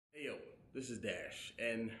this is Dash,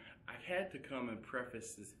 and I had to come and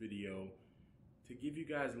preface this video to give you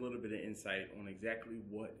guys a little bit of insight on exactly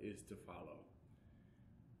what is to follow.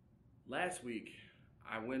 Last week,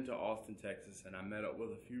 I went to Austin, Texas, and I met up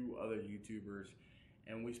with a few other YouTubers,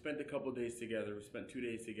 and we spent a couple days together. We spent 2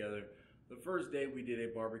 days together. The first day, we did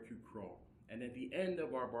a barbecue crawl, and at the end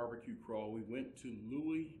of our barbecue crawl, we went to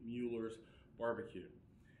Louie Mueller's barbecue.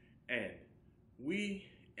 And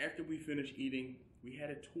after we finished eating, we had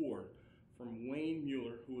a tour from Wayne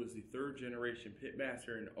Mueller, who is the third generation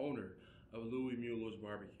pitmaster and owner of Louie Mueller's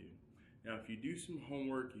barbecue. Now, if you do some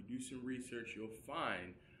homework, you do some research, you'll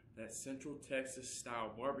find that Central Texas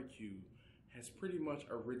style barbecue has pretty much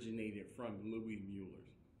originated from Louie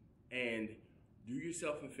Mueller's. And do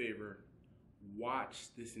yourself a favor, watch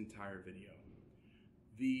this entire video.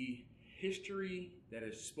 The history that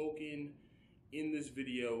is spoken in this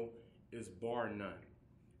video is bar none.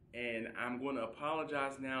 And I'm going to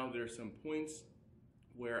apologize now. There's some points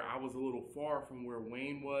where I was a little far from where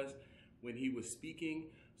Wayne was when he was speaking,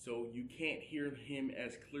 so you can't hear him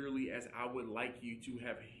as clearly as I would like you to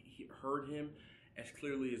have heard him, as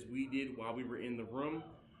clearly as we did while we were in the room.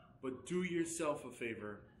 But do yourself a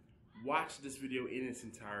favor, watch this video in its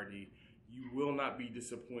entirety. You will not be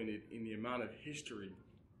disappointed in the amount of history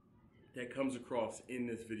that comes across in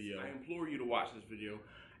this video. I implore you to watch this video.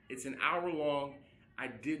 It's an hour long. I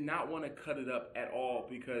did not want to cut it up at all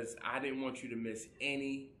because I didn't want you to miss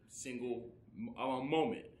any single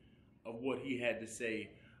moment of what he had to say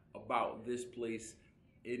about this place.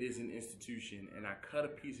 It is an institution, and I cut a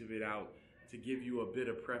piece of it out to give you a bit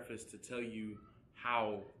of preface to tell you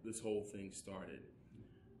how this whole thing started.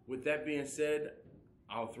 With that being said,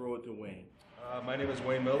 I'll throw it to Wayne. My name is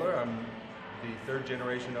Wayne Mueller. I'm the third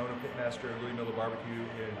generation owner, pitmaster of Louie Mueller Barbecue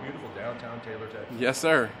in beautiful downtown Taylor, Texas. Yes,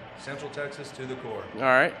 sir. Central Texas to the core. All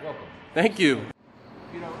right. Welcome. Thank you.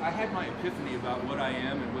 You know, I had my epiphany about what I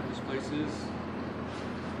am and what this place is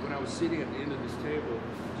when I was sitting at the end of this table,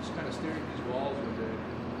 just kind of staring at these walls one day.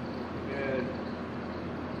 And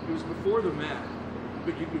it was before the map,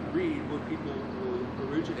 but you could read where people were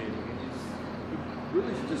originating. And it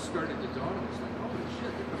really just started to dawn on us, like, holy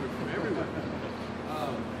shit, they're coming from everywhere.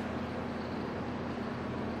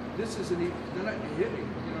 This isn't even, then it hit me,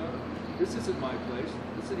 you know, this isn't my place.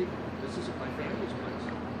 This isn't my family's place.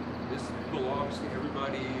 This belongs to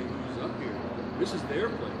everybody who's up here. This is their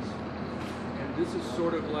place. And this is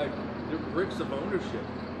sort of like the bricks of ownership.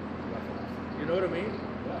 You know what I mean?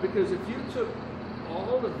 Because if you took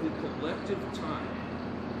all of the collective time,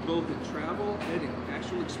 both in travel and in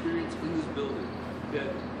actual experience in this building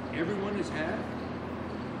that everyone has had,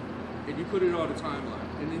 and you put it on a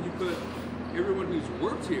timeline, and then you put everyone who's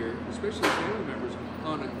worked here, especially family members,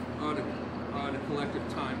 on a collective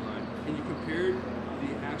timeline, and you compared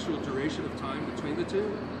the actual duration of time between the two,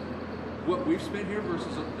 what we've spent here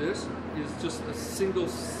versus this is just a single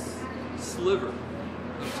sliver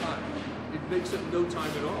of time. It makes up no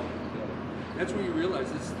time at all. That's when you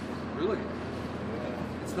realize it's really,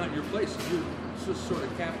 it's not your place. You're just sort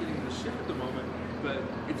of captaining the ship at the moment, but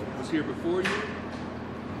it was here before you.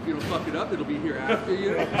 If you don't fuck it up, it'll be here after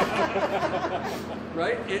you,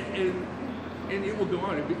 right? And it will go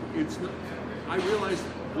on. It's not, I realized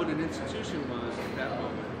what an institution was at that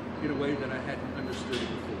moment in a way that I hadn't understood it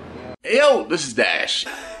before. Hey, yo, this is Dash.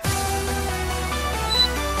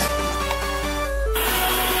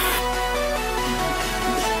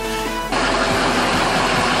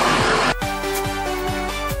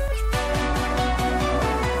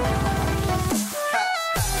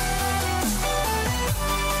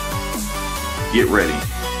 Get ready.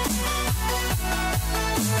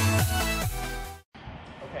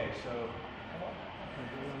 Okay, so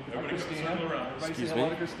Everybody circle around. Excuse me.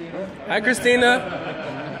 Hi, Christina.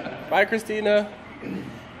 Bye, Christina.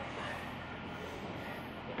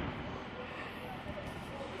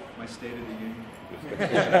 my State of the Union.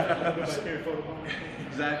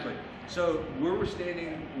 Exactly. So where we're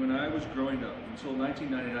standing when I was growing up, until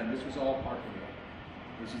 1999, this was all parking lot.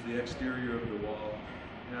 This is the exterior of the wall.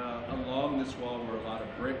 Now, along this wall were a lot of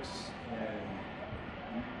bricks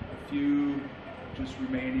and a few just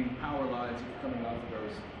remaining power lines coming off of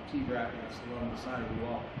those T-brackets along the side of the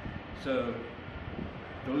wall. So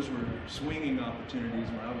those were swinging opportunities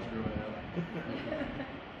when I was growing up.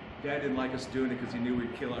 Dad didn't like us doing it because he knew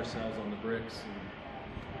we'd kill ourselves on the bricks.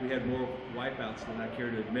 And we had more wipeouts than I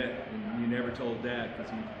care to admit, and you never told Dad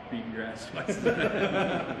because he beat your ass twice.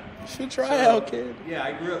 You should try out, kid. Yeah,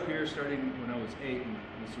 I grew up here starting when I was 8, and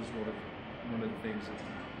this was one of the things that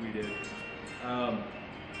we did.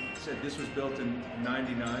 Said this was built in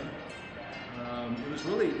 '99. It was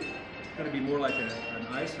really going to be more like an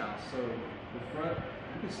ice house. So the front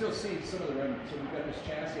You can still see some of the remnants. So we've got this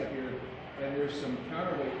chassis up here, and there's some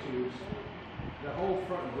counterweight tubes. The whole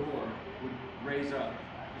front door would raise up,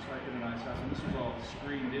 just like in an ice house, and this was all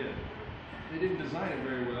screened in. They didn't design it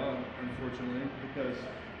very well, unfortunately, because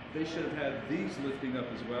they should have had these lifting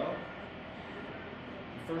up as well.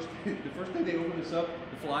 The first day they opened this up,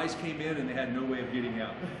 the flies came in and they had no way of getting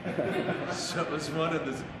out. So it was one of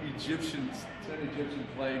the 10 Egyptian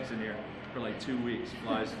plagues in here for like 2 weeks.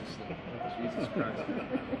 Flies just like, Jesus Christ.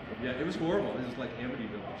 Yeah, it was horrible. It was like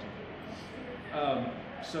Amityville or something.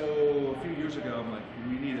 So a few years ago, I'm like,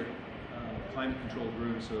 we need a climate controlled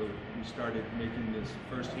room, so we started making this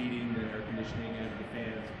first heating and air conditioning and the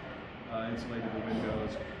fans, insulated the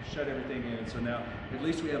windows, shut everything in. So now at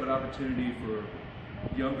least we have an opportunity for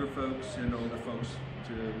younger folks and older folks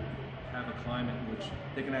to have a climate in which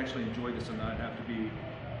they can actually enjoy this and not have to be,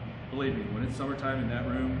 believe me, when it's summertime in that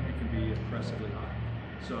room, it can be oppressively hot.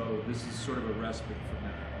 So this is sort of a respite from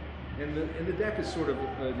that. And the deck is sort of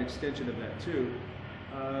an extension of that too.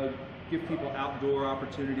 Give people outdoor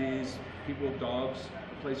opportunities, people with dogs,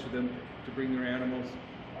 a place for them to bring their animals.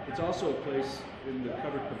 It's also a place in the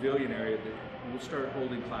covered pavilion area that we'll start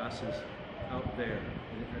holding classes out there.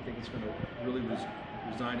 And I think it's going to really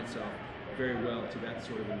design itself very well to that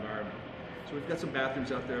sort of environment. So we've got some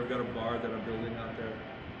bathrooms out there. We've got a bar that I'm building out there.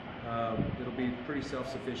 It'll be pretty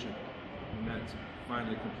self-sufficient when that's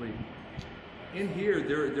finally complete. In here,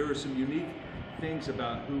 there are some unique things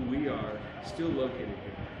about who we are still located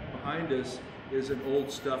here. Behind us is an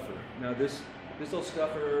old stuffer. Now this old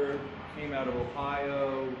stuffer came out of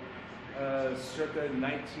Ohio circa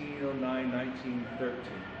 1909,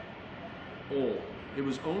 1913. Old. It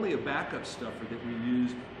was only a backup stuffer that we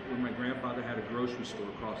used when my grandfather had a grocery store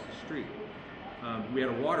across the street. We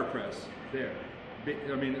had a water press there.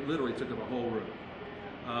 I mean, it literally took up a whole room.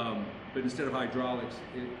 But instead of hydraulics,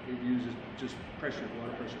 it uses just pressure,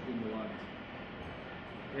 water pressure in the lines.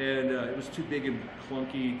 And it was too big and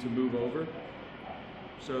clunky to move over.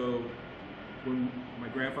 So when my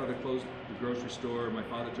grandfather closed the grocery store, my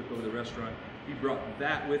father took over the restaurant, he brought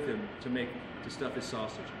that with him to stuff his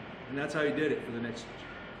sausage. And that's how he did it for the next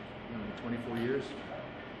 24 years.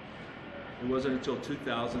 It wasn't until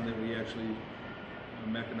 2000 that we actually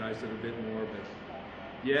mechanized it a bit more, but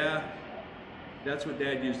yeah, that's what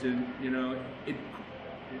Dad used. And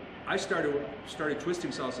I started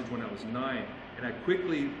twisting sausage when I was 9, and I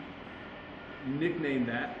quickly nicknamed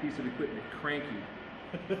that piece of equipment Cranky.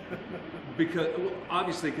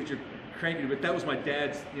 Obviously because you're cranky, but that was my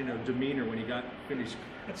dad's demeanor when he got finished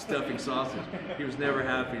stuffing sausage. He was never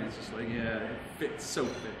happy. It's just like, yeah, it fits, so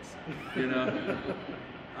fits, and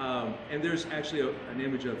there's actually an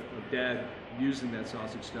image of Dad using that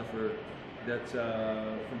sausage stuffer that's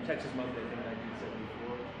from Texas Month Day in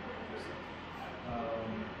 1974.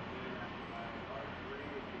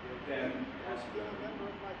 Dad asked me.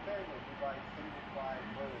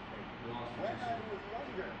 When I was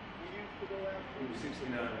younger, we used to go after. It was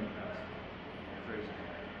 69 in the past. Crazy.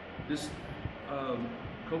 This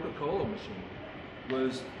Coca-Cola machine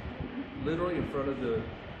was literally in front of the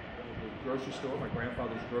grocery store, my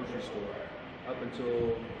grandfather's grocery store, up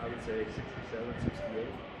until I would say 67, 68,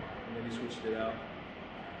 and then he switched it out,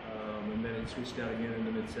 and then it switched out again in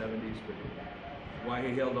the mid-70s. But why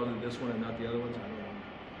he held on to this one and not the other ones, I don't know.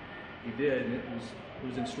 He did, and it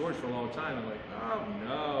was in storage for a long time. I'm like, oh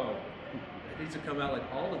no, it needs to come out like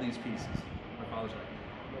all of these pieces. My father's like,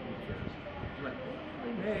 nobody cares. I'm like, well,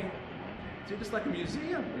 they may. It's just like a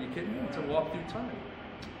museum. Are you kidding me? It's a walk through time.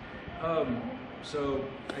 So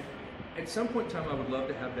at some point in time, I would love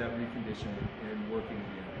to have that reconditioned and working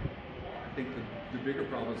again. I think the bigger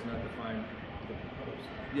problem is not to find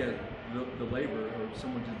the labor or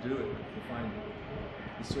someone to do it, to find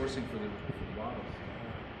the sourcing for the bottles.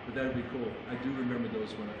 But that would be cool. I do remember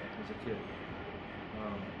those when I was a kid.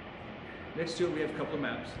 Next to it, we have a couple of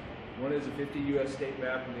maps. One is a 50 U.S. state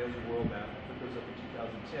map, and the other is a world map. I put those up in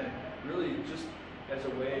 2010, really just as a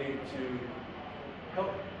way to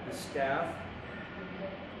help the staff.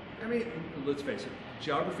 I mean, let's face it,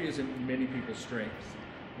 geography isn't many people's strengths,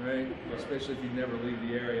 right? Especially if you never leave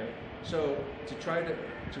the area. So to try to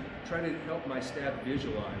help my staff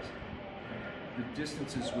visualize the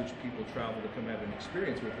distances which people travel to come have an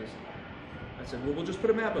experience with this, I said, well, we'll just put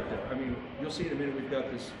a map up there. I mean, you'll see in a minute we've got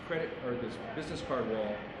this this business card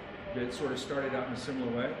wall that sort of started out in a similar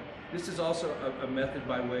way. This is also a method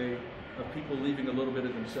by way of people leaving a little bit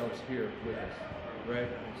of themselves here with us, right?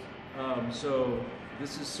 So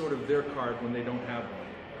this is sort of their card when they don't have one.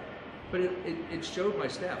 But it showed my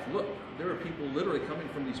staff, look, there are people literally coming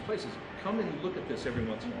from these places. Come and look at this every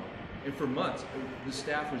once in a while. And for months, the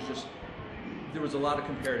staff was just there was a lot of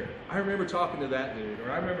comparative. I remember talking to that dude,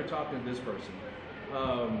 or I remember talking to this person.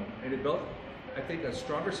 And it built, I think, a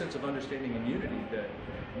stronger sense of understanding and unity that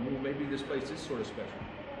well, maybe this place is sort of special.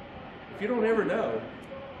 If you don't ever know,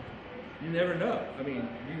 you never know. I mean,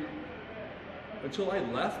 until I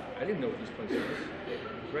left, I didn't know what this place was.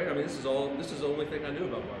 Right? I mean, this is the only thing I knew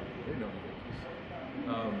about barbecue. I didn't know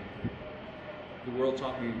anything. The world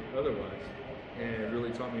taught me otherwise, and it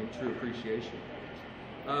really taught me true appreciation.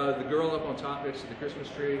 The girl up on top next to the Christmas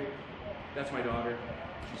tree, that's my daughter.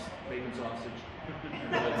 She's making sausage.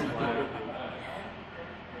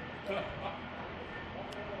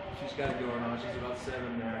 She's got it going on. She's about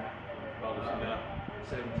 7 there. Probably about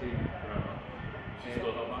 17. She's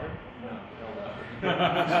still held hard? No, held up.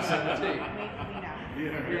 She's 17.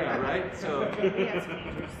 Yeah, right? So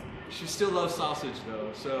she still loves sausage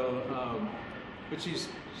though. So, but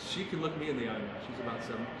she can look me in the eye now. She's about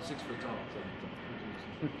 6 foot tall.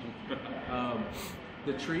 7 tall.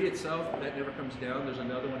 The tree itself, that never comes down. There's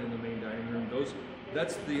another one in the main dining room.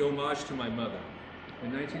 That's the homage to my mother.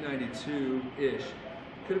 In 1992-ish,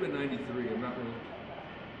 could have been 93, I'm not really,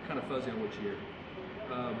 kind of fuzzy on which year.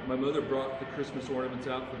 My mother brought the Christmas ornaments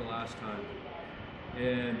out for the last time.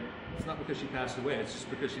 And it's not because she passed away, it's just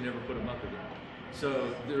because she never put them up again.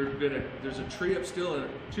 So there's a tree up still, and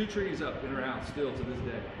 2 trees up in her house still to this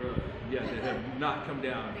day. Yeah, that have not come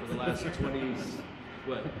down for the last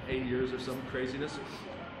 8 years or some craziness.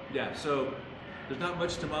 Yeah, so there's not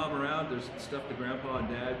much to mom around. There's stuff to grandpa and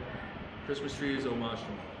dad. Christmas tree is homage to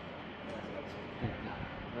mom.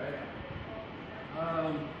 Right?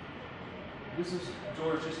 This is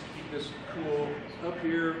George, just to keep this cool. Up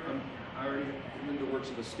here, I already am in the works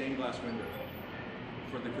of a stained glass window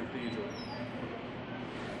for the cathedral.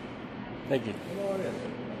 Thank you. Come on in.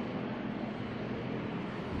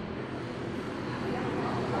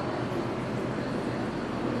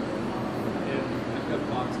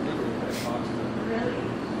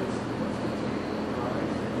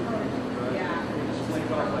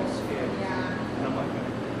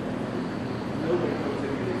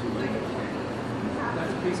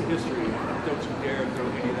 History, don't you dare throw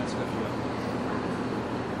any of that stuff away.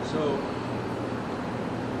 So,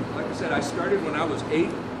 like I said, I started when I was 8.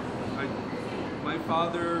 My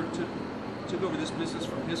father took over this business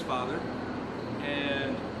from his father,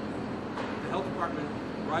 and the health department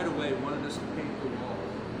right away wanted us to paint the wall.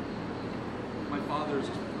 My father's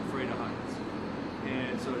afraid of heights,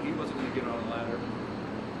 and so he wasn't going to get on a ladder.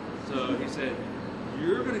 So he said,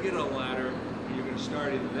 you're going to get on a ladder, and you're going to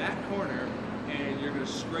start in that corner, and you're going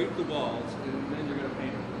to scrape the walls, and then you're going to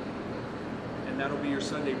paint them. And that'll be your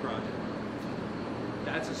Sunday project.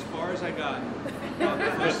 That's as far as I got on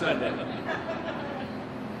the first Sunday.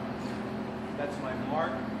 That's my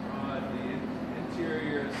mark on the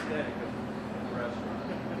interior aesthetic of the restaurant.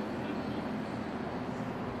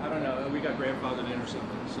 I don't know, we got grandfathered in or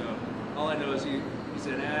something, so all I know is he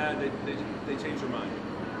said, they changed their mind.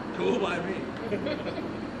 Cool by me.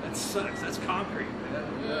 That sucks, that's concrete.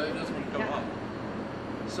 It doesn't want to come up.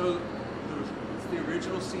 So it's the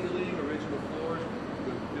original ceiling, original floors.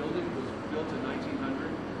 The building was built in 1900,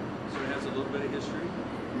 so it has a little bit of history.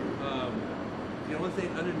 The only thing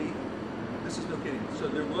underneath, this is no kidding, so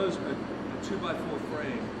there was a 2x4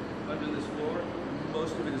 frame under this floor.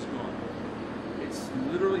 Most of it is gone. It's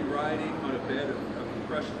literally riding on a bed of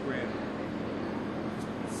crushed granite.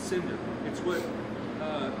 It's cinder. It's what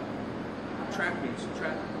track meets,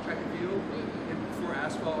 track and field, for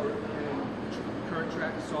asphalt and current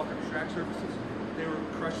track, softer track surfaces. They were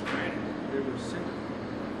crushed granite. They were cinder.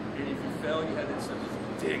 And if you fell, you had that stuff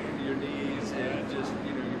dig into your knees, and just,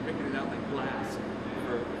 you're picking it out like glass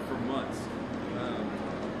for months.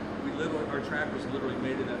 Our track was literally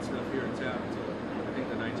made of that stuff here in town until I think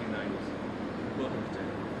the 1990s. Welcome to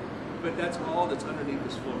town. But that's all that's underneath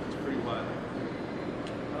this floor. It's pretty wild.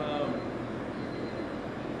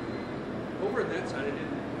 Over on that side, I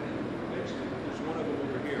didn't mention it, there's one of them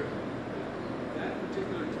over here. That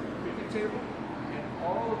particular picnic table and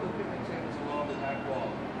all of the picnic tables along the back wall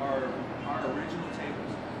are our original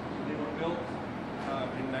tables. They were built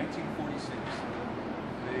in 1946.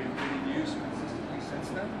 They've been in use consistently since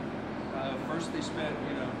then. First they spent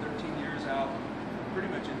 13 years out pretty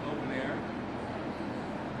much in open air.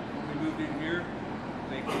 When we moved in here,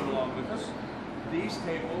 they came along with us. These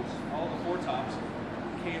tables, all the 4 tops,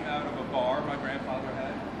 came out of a bar my grandfather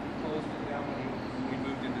had. He closed it down when we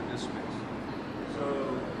moved into this space.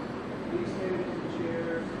 So these tables and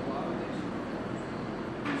chairs, a lot of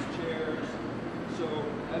these chairs. So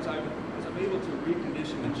as I'm able to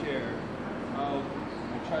recondition the chair, I'll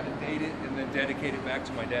try to date it and then dedicate it back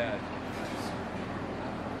to my dad.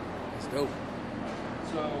 It's dope.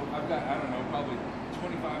 So I've got, I don't know, probably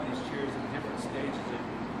 25 of these chairs in different stages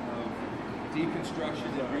of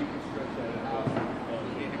deconstruction and reconstruction of the house that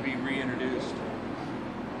need to be reintroduced.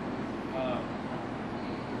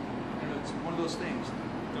 And it's one of those things,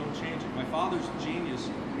 don't change it. My father's genius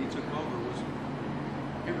when he took over was,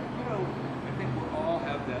 you know, I think we all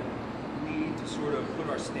have that need to sort of put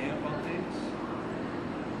our stamp on things,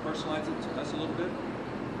 personalize it to us a little bit.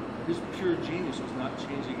 His pure genius was not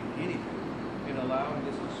changing anything and allowing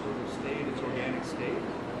this to sort of stay in its organic state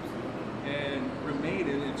and remain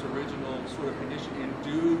in its original sort of condition and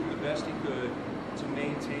do the best he could to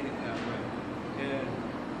maintain it that way. And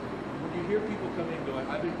when you hear people coming and going,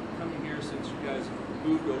 I've been coming here since you guys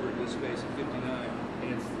moved over to this space in '59,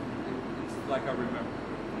 and it's like I remember.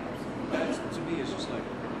 That to me is just like,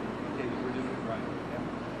 okay, we're doing it right.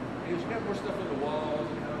 Because you got more stuff on the walls,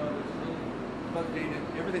 you know, it's really updated.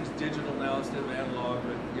 Everything's digital now instead of analog,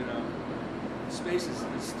 but you know, the space is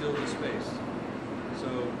still the space. So,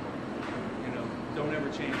 you know, don't ever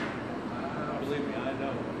change it. Believe me, I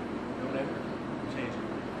know. Don't ever change it.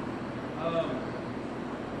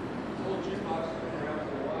 This old jukebox has been around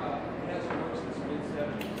for a while. It hasn't worked since the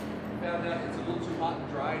mid-70s. Found out it's a little too hot and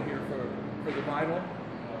dry in here for the vinyl.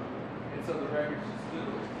 And so the records just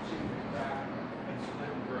literally cheap and crack and split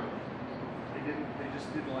and broke. They just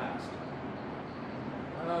didn't last.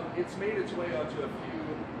 It's made its way onto a few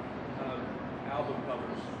album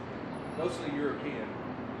covers, mostly European.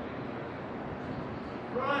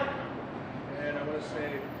 Right. And I want to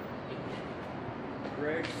say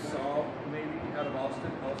Greg Saul, maybe out of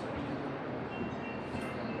Austin.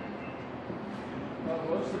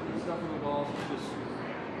 Most of the stuff on the walls is just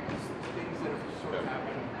things that have sort of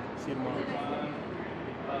happened. See them all.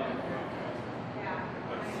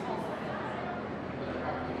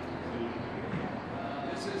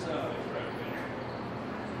 This is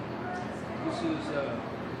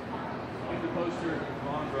in the poster of the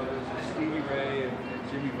Vaughn brothers, Stevie Ray and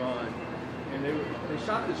Jimmy Vaughn, and they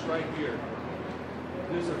shot this right here.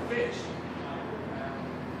 There's a fish.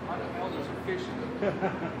 How the hell there's a fish in it?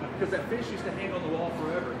 Because that fish used to hang on the wall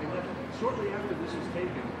forever. And then shortly after this was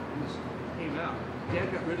taken, this came out.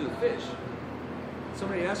 Dad got rid of the fish.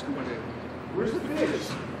 Somebody asked him one day, "Where's the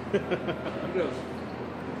fish?" He goes,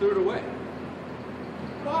 "Threw it away."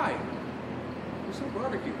 Why? There's no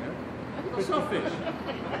barbecue, man. There's no fish.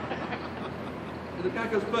 And the guy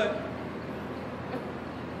goes, "But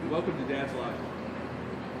welcome to Dad's life.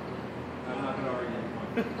 I'm not going to argue."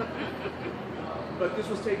 But this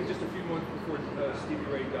was taken just a few months before Stevie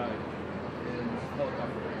Ray died in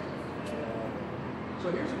helicopter.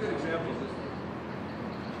 So here's a good example of this.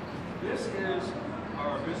 This is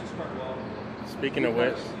our business card wall. Speaking of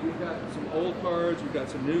which, we've got some old cards, we've got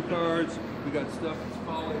some new cards, we've got stuff that's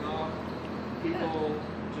falling off. People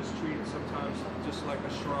just treat it sometimes just like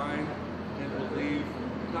a shrine and will leave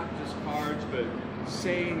not just cards, but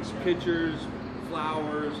sayings, pictures,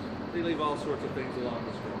 flowers. They leave all sorts of things along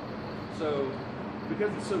this wall. So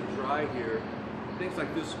because it's so dry here, things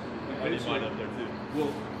like this eventually, up there too.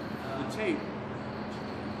 well, the tape,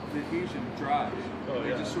 the adhesion dries. Oh,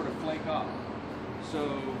 they just sort of flake off.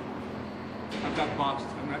 So I've got boxes,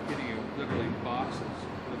 I'm not kidding you, literally boxes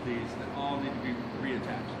of these that all need to be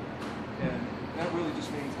reattached. And that really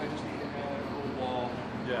just means I just need to add a whole wall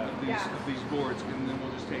of these boards, and then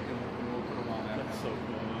we'll just take them and we'll put them on that. That's so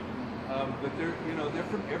cool. But they're, you know, they're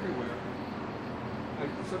from everywhere.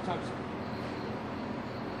 Sometimes,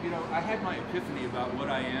 you know, I had my epiphany about what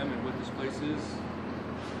I am and what this place is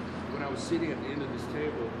when I was sitting at the end of this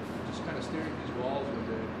table, just kind of staring at these walls one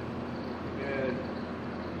day. And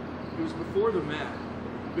it was before the map,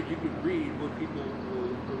 but you could read where people were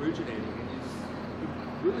originating, and it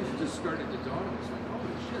really just started to dawn on us, like,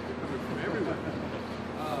 holy shit, they're coming from everywhere.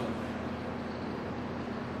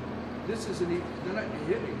 This isn't even, then it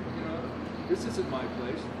hit me, you know, this isn't my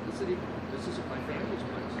place, this isn't my family's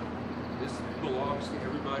place. This belongs to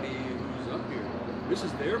everybody who's up here. This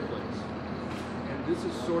is their place. And this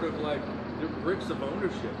is sort of like the bricks of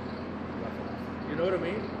ownership. You know what I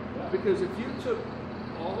mean? Because if you took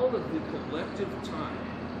all of the collective time,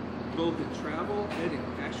 both in travel and in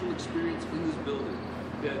actual experience in this building,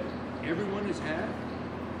 that everyone has had,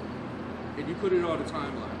 and you put it on a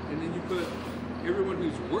timeline, and then you put everyone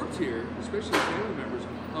who's worked here, especially family members,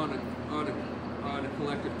 on a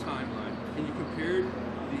collective timeline, and you compared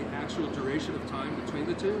the actual duration of time between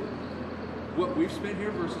the two, what we've spent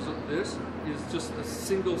here versus this is just a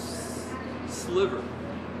single sliver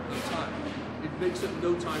of time. It makes up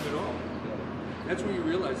no time at all. That's when you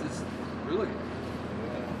realize it's really,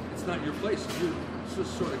 it's not your place. You're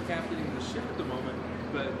just sort of captaining the ship at the moment,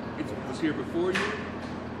 but it was here before you,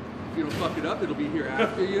 If you don't fuck it up, it'll be here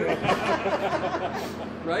after you.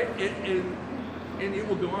 Right? And it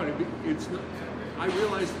will go on. It's not, I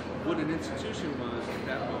realized what an institution was at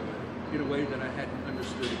that moment in a way that I hadn't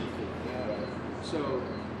understood it before. So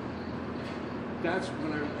that's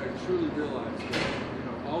when I truly realized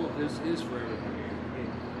that all of this is for everybody.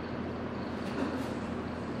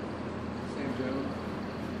 Same Joe.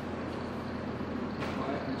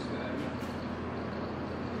 Wyatt McSpadden.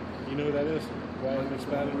 You know who that is? Wyatt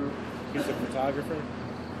McSpadden. He's a photographer.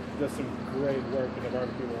 He does some great work in the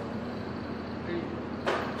barbecue world. Hey,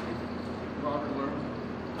 Robert Lerman.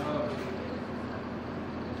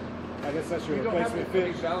 I guess that's your You don't have replacement to put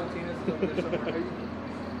any fish. Valentina's over there somewhere.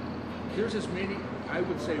 There's as many, I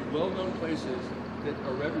would say, well-known places that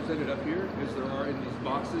are represented up here as there are in these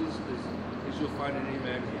boxes as you'll find in any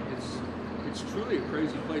magazine. It's truly a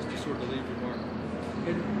crazy place to sort of leave your mark.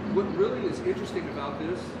 And what really is interesting about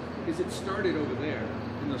this is it started over there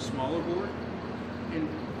in the smaller board,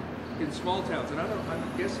 in small towns, and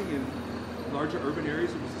I'm guessing in larger urban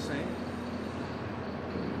areas it was the same.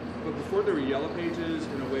 But before there were yellow pages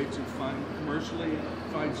and a way to commercially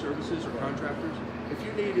find services or contractors, if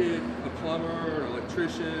you needed a plumber, an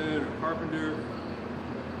electrician, or carpenter,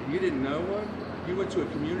 and you didn't know one, you went to a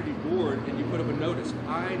community board and you put up a notice.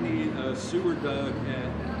 I need a sewer dug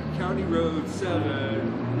at County Road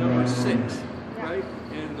 7, number 6, right?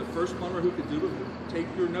 And the first plumber who could do it would take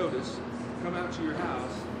your notice, come out to your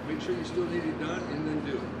house, make sure you still need it done, and then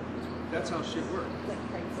do it. That's how shit worked.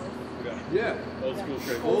 Yeah. Old school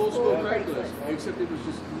Craigslist. Old school Craigslist. Except it was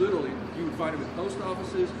just literally, you would find them at post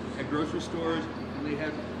offices, at grocery stores, and they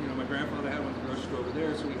had, my grandfather had one at the grocery store over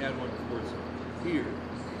there, so we had one towards here.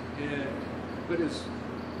 But as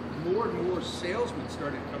more and more salesmen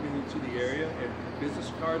started coming into the area and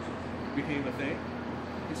business cards became a thing,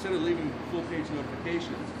 instead of leaving full page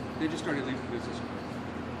notifications, they just started leaving business cards.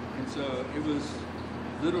 And so it was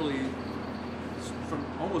literally from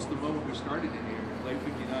almost the moment we started in here, late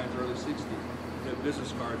 59s, early 60s, that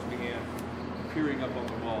business cards began appearing up on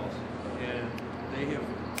the walls. And they have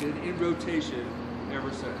been in rotation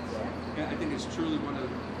ever since. And I think it's truly one of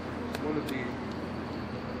the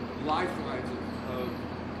lifelines of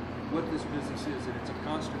what this business is, and it's a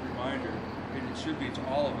constant reminder, and it should be to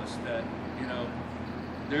all of us that,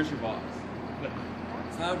 there's your boss.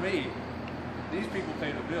 It's not me. These people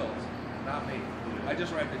pay the bills, not me. I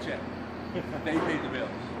just write the check. They pay the bills.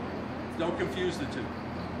 Don't confuse the two.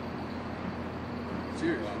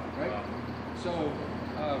 Seriously, right? Wow. So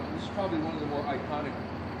this is probably one of the more iconic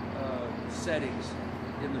settings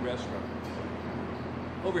in the restaurant.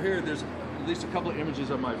 Over here, there's at least a couple of images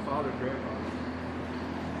of my father and grandfather.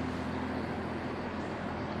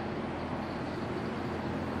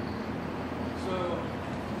 So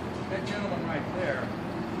that gentleman right there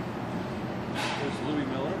is Louie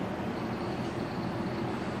Mueller,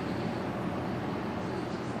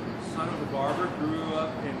 son of a barber, grew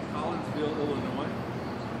up in Catonsville, Illinois,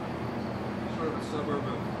 sort of a suburb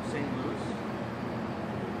of St. Louis,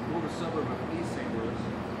 more of a suburb of East St. Louis.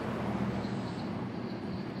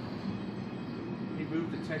 He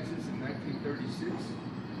moved to Texas in 1936.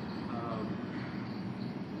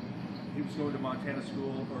 He was going to Montana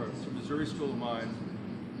School, or to Missouri School of Mines.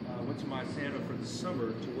 Went to Montana for the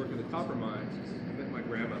summer to work in the copper mines. I met my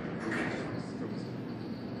grandmother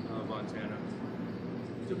from Montana.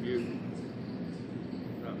 Dubuque.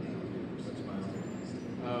 No, that's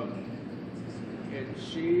my own. And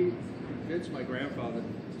she convinced my grandfather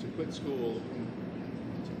to quit school and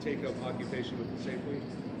to take up occupation with the Safeway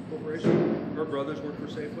Corporation. Her brothers worked for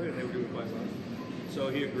Safeway and they were doing quite well. So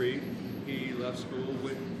he agreed. He left school,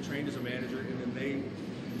 trained as a manager, and then they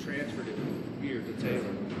transferred it here to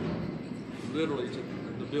Taylor. Literally to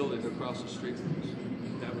the building across the street from us.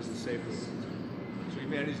 That was the Safeway. So he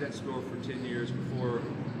managed that store for 10 years before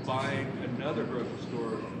buying another grocery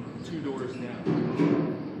store 2 doors down.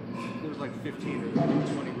 There was like 15 or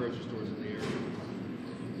 20 grocery stores in the area.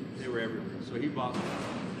 They were everywhere. So he bought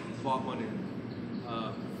one in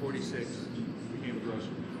 46, became a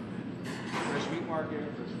grocery. Fresh meat market,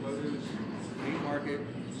 fresh produce, meat market,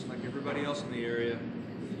 just like everybody else in the area.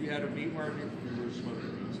 If you had a meat market, you were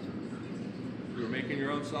smoking meats. You were making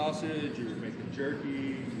your own sausage, you were making jerky,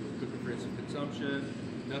 you were cooking for instant consumption.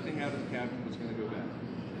 Nothing out of the cabinet was going to go bad.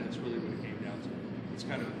 That's really what it came down to. It's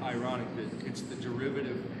kind of ironic that it's the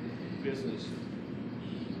derivative business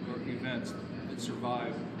or events that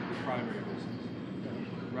survive the primary business,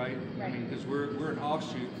 right? I mean, because we're an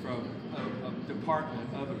offshoot from a department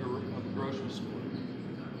of a grocery store,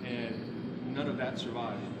 and none of that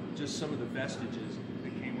survived. Just some of the vestiges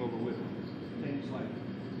that came over with it. Things like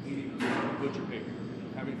eating butcher paper,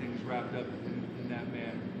 having things wrapped up in that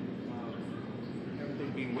manner.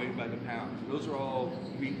 being weighed by the pound. Those are all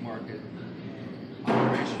meat market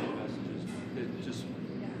operational messages that just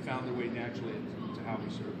found their way naturally into how we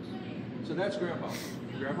service. So that's Grandpa.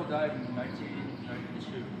 Grandpa died in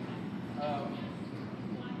 1992.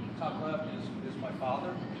 Top left is my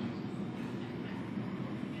father.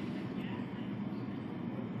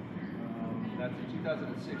 That's in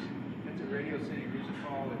 2006 into Radio City Music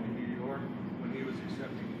Hall in New York when he was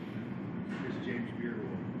accepting his James Beard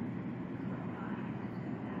Award.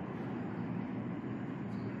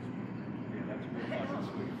 Yeah, that's real fucking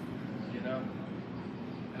sweet, you know.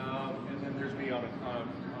 And then there's me on a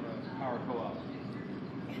power co-op.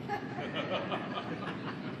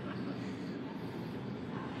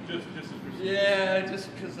 Just Yeah,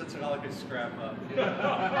 just because that's all I could scrap up. You know?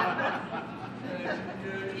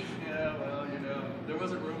 Yeah, well, you know, there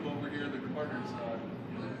wasn't room over here in the corner, so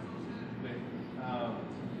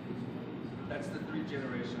that's the 3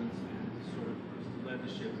 generations that sort of led the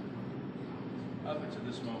ship up into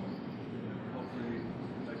this moment. Hopefully,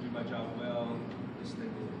 if I do my job well, this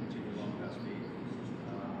thing will continue long past me,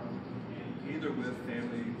 either with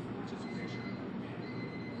family participation.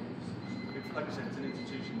 It's, like I said, it's an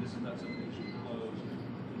institution. This is not something that should be closed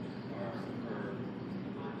or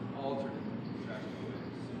altered in drastic ways.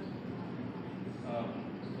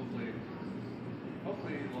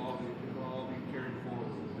 Hopefully it'll all be carried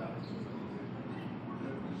forward without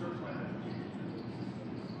reserves my head.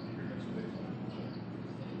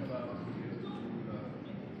 Come out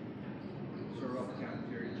serve up the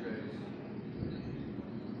cafeteria trays,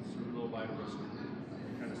 serve a little bite of us,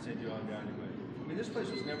 kind of send you on down your way. I mean, this place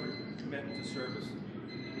was never meant to service,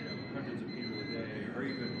 you know, hundreds of people a day, or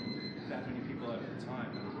even that many people at a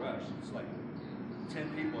time in a rush. It's like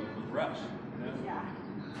 10 people in a rush, you know? Yeah.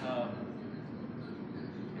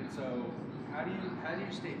 And so, how do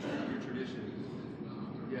you stay true to your traditions,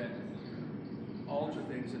 yet alter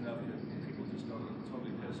things enough that people just don't get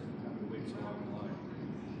totally pissed and have to wait so long in line?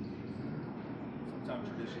 Sometimes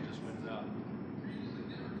tradition just wins out.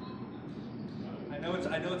 I know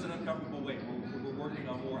it's an uncomfortable wait. We're working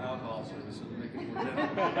on more alcohol service so to make it more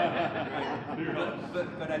gentle. Right?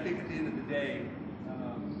 But I think at the end of the day,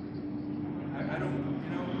 I don't,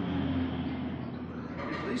 you know,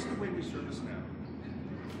 at least the way we service now,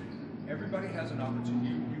 everybody has an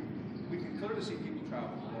opportunity. We can clearly see people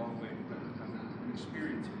travel a long way to come and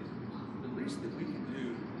experience it. The least that we can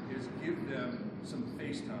do is give them some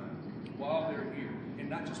face time while they're here and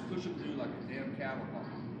not just push them through like a damn cattle call,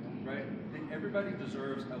 right? Everybody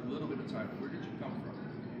deserves a little bit of time. Where did you come from?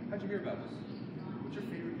 How'd you hear about us? What's your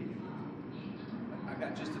favorite meat? I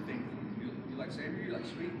got just a thing for you. You like savory? You like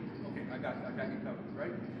sweet? Okay, I got you covered,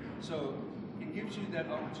 right? So it gives you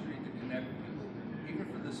that opportunity to connect with people, even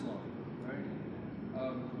for this long, right?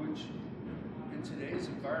 Which in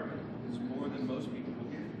today's environment is more than most people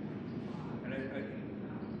will give. And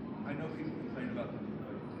I know people complain about them,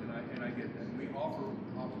 and I get that. We offer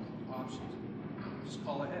options. Just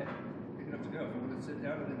call ahead. Pick it up to go. If you want to sit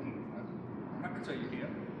down and then eat, I'm not going to tell you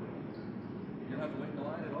can't. You don't have to wait in the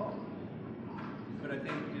line at all. But I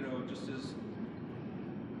think, you know, just as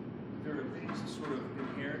there are things sort of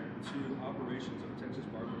inherent to operations of Texas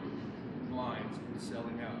barbecue, lines and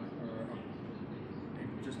selling out are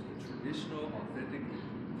just a traditional, authentic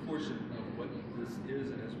portion of what this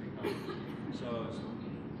is and has become. So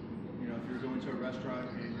you know, if you're going to a restaurant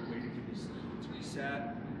and you're waiting to be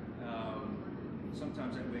sat,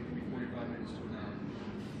 sometimes that wait can be 45 minutes to an hour.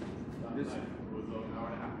 This was an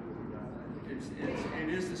hour and a half. It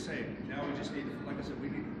is the same. Now we just need, like I said,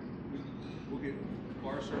 we'll get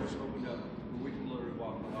bar service opened up where we can literally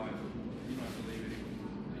walk the line. You don't have to leave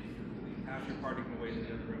anything. Half your party can wait in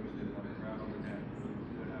the other room with it on the ground on the deck.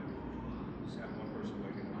 Just have one person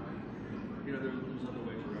waiting on it. You know, there's other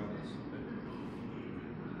ways around this. But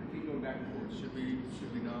I keep going back and forth. Should we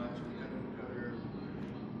not? Should we have it cover?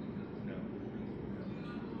 No.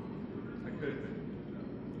 I could, but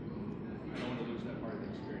I don't want to lose that part of the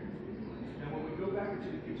experience. And when we go back into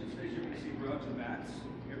the kitchen space, you're going to see rugs and mats.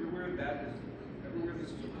 Everywhere this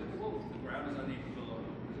is applicable, the ground is uneven below.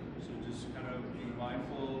 So just kind of be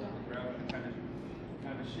mindful, the ground can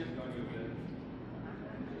kind of shift on you a bit.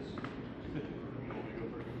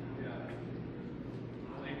 Yeah.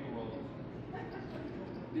 Ankle roll.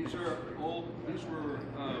 These were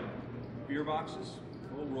beer boxes,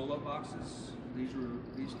 old roll-up boxes.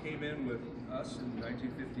 These came in with us in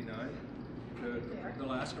 1959. The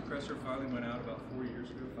last compressor finally went out about 5 years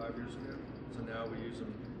ago. So now we use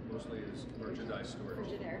them mostly as merchandise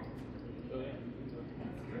storage. Yeah,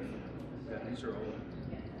 these are old.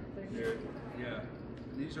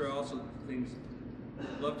 These are also things,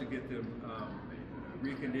 I'd love to get them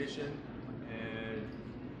reconditioned and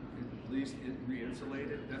at least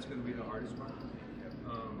re-insulated. That's going to be the hardest part.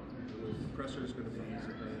 The compressor is going to be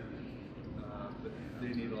easy, but they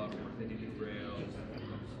need a lot of work. They need new rails,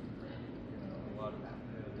 a lot of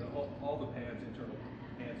all the pans, internal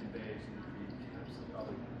pans and bays need to be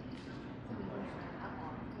probably replaced.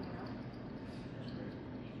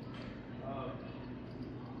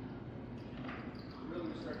 Really,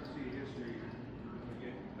 we start to see history when we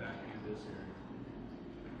get back into this area.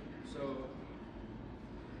 So,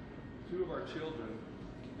 two of our children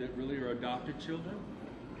that really are adopted children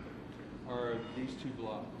are these two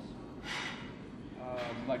blocks.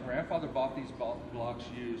 My grandfather bought these blocks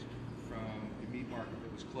used from a meat market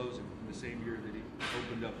that was closing in the same year that he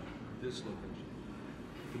opened up this location.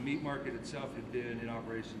 The meat market itself had been in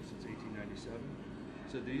operation since 1897.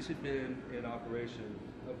 So these had been in operation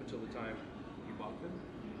up until the time he bought them.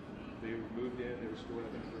 They were moved in, they were stored I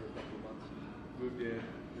think for a couple of months. Moved in,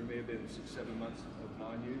 there may have been 6-7 months of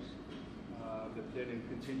non-use, but then in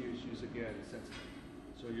continuous use again since.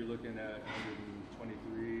 So you're looking at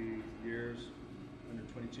 123 years,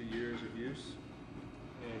 122 years of use,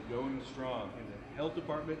 and going strong. And the health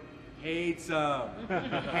department hates them,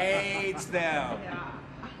 hates them. Yeah.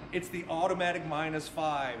 It's the automatic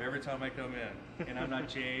 -5 every time I come in, and I'm not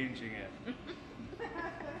changing it.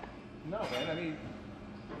 No, man, I mean,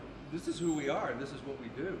 this is who we are, and this is what we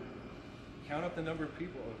do. Count up the number of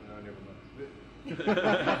people. Oh, no, never mind.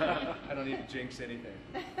 I don't need to jinx anything.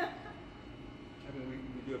 I mean, we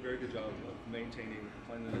do a very good job of maintaining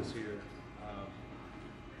cleanliness here.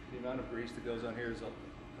 The amount of grease that goes on here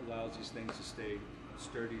allows these things to stay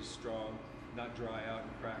sturdy, strong, not dry out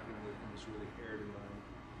and crack in this really arid environment.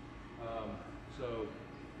 So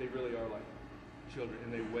they really are like children,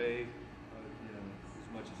 and they weigh as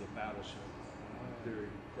much as a battleship. They're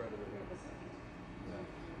incredible. Yeah.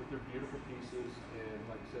 But they're beautiful pieces, and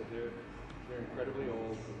like I said, they're incredibly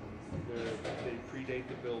old. They predate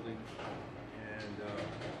the building, and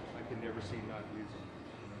I can never see not use them.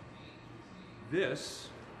 This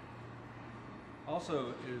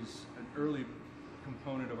also is an early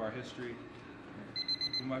component of our history.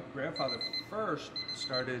 When my grandfather first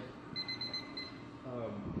started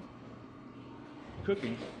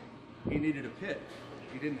cooking, he needed a pit.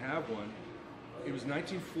 He didn't have one. It was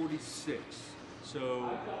 1946,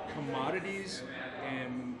 so commodities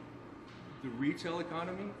and the retail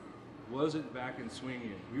economy wasn't back in swing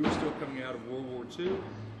yet. We were still coming out of World War II,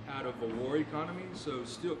 out of a war economy, so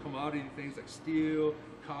still commodity things like steel,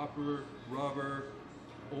 copper, rubber,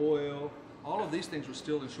 oil, all of these things were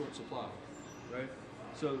still in short supply, right?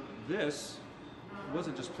 So this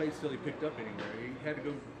wasn't just plate steel he picked up anywhere. He had to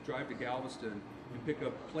go drive to Galveston and pick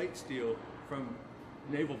up plate steel from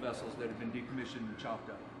naval vessels that had been decommissioned and chopped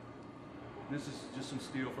up. This is just some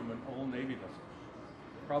steel from an old Navy vessel,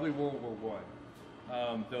 probably World War I.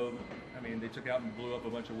 Though, I mean, they took out and blew up a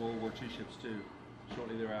bunch of World War II ships too,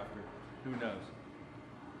 shortly thereafter. Who knows?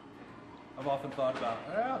 I've often thought about,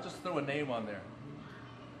 I'll just throw a name on there.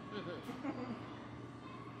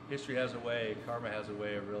 History has a way, karma has a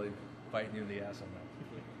way of really biting you in the ass on that.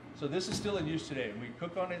 So this is still in use today, and we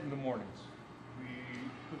cook on it in the mornings. We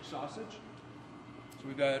cook sausage. So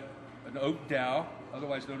we've got an oak dowel,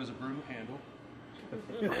 otherwise known as a broom handle.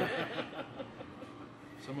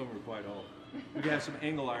 Some of them are quite old. We have some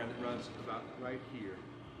angle iron that runs about right here.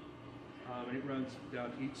 And it runs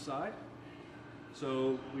down each side.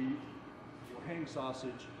 So we will hang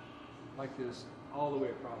sausage like this all the way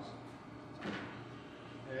across.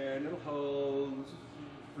 And it'll hold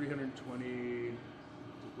 320 to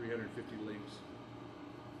 350 links.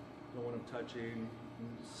 Don't want them touching.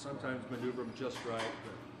 Sometimes maneuver them just right,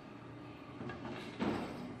 but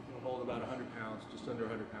it'll hold about 100 pounds, just under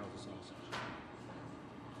 100 pounds of sausage.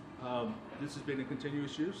 This has been in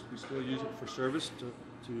continuous use. We still use it for service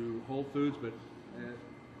to Whole Foods, but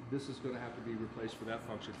this is going to have to be replaced for that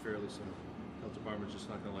function fairly soon. The health department's just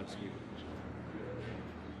not going to let us keep it.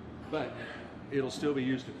 But it'll still be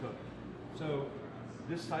used to cook. So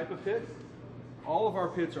this type of pit, all of our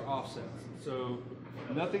pits are offsets. So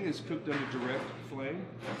nothing is cooked under direct flame.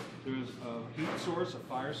 There's a heat source, a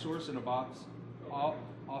fire source in a box off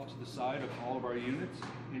to the side of all of our units,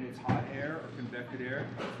 and it's hot air or convected air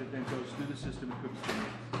that then goes through the system and cooks the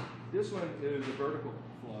meats. This one is a vertical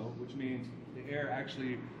flow, which means the air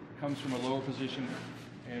actually comes from a lower position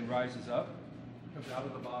and rises up, comes out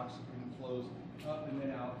of the box and flows up and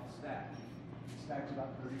then out, stacked. It stacks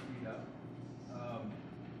about 30 feet up.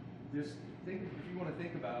 If you want to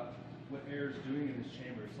think about what air is doing in this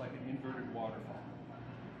chamber, it's like an inverted waterfall.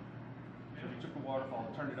 So if you took a waterfall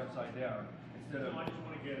and turned it upside down, instead of water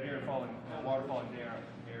falling down,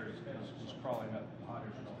 air is just crawling up, hot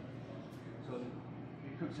air is crawling. So it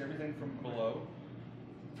cooks everything from below,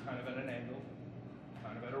 kind of at an angle,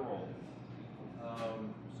 kind of at a roll.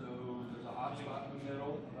 So there's a hot spot in the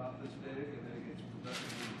middle, about this big, and then it gets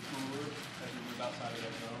progressively cooler as you move outside of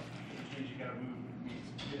that zone, which means you got to move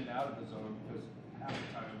meats in and out of the zone because half the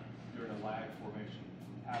time you're in a lag formation.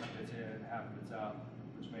 Half of it's in, half of it's out,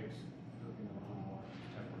 which makes cooking a little more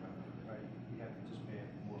temperamental, right? You have to just pay it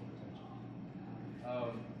more attention.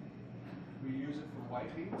 We use it for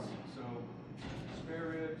white meats, so spare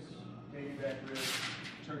ribs, baby back ribs,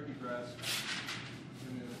 turkey breast,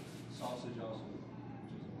 and then sausage also, which is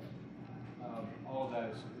all of that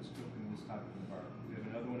is cooked in this type of environment. We have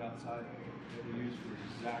another one outside that we use for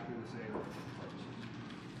exactly the same purposes.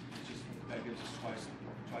 It's just that gives us twice the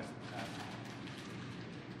capacity.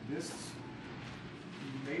 This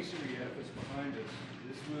masonry edifice behind us,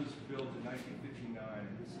 this was built in 1959.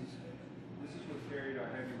 This is what carried our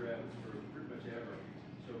heavy revs for pretty much ever.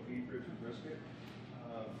 So beef ribs and brisket.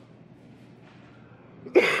 So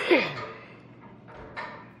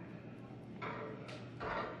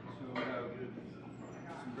we have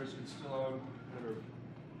some brisket still on.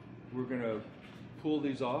 We're going to pull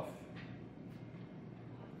these off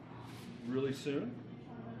really soon,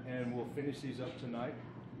 and we'll finish these up tonight,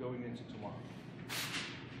 going into tomorrow.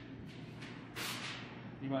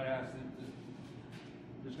 You might ask,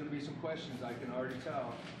 there's going to be some questions, I can already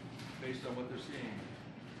tell, based on what they're seeing.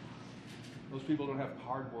 Most people don't have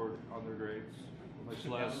cardboard on their grades, much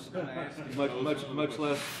less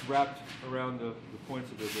wrapped around the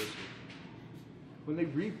points of their brisket. When they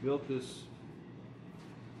rebuilt this,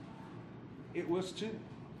 it was the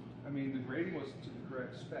grading wasn't to the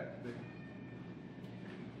correct spec, but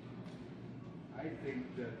I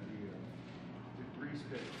think that the grease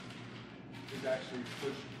pit is actually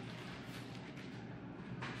pushed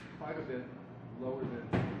quite a bit lower than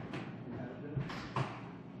it has been.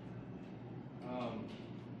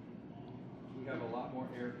 We have a lot more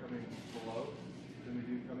air coming below than we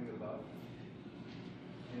do coming above.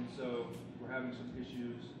 And so we're having some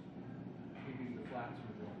issues keeping the flats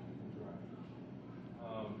from dry.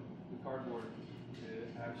 The cardboard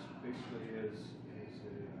basically is an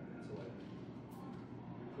insulator.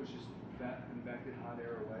 It pushes that convected hot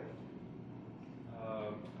air away,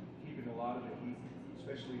 keeping a lot of the heat,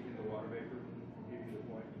 especially in the water vapor, from getting to the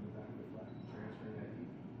point in the back of the flat, transferring that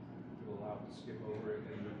heat. It will allow it to skip over it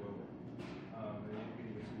and move over. And you can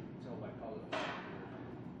even tell by color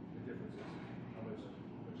the differences, how much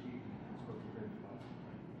heat is supposed to bring to the bottom.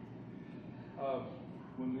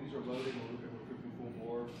 When these are loaded, we're cooking full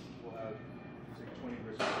bore, we'll have, say, 20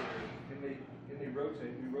 briskets here. And they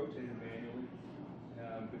rotate. We rotate them manually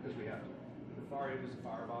because we have to. The far end is the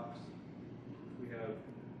firebox. We have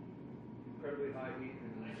incredibly high heat.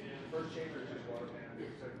 And the first chamber is just water pan. The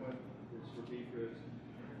second one is for beef ribs.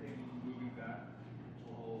 Everything moving back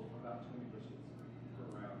will hold about 20 briskets per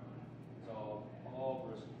round. It's all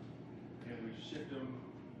brisket. And we shift them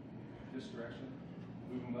this direction,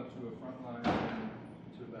 move them up to a front line, and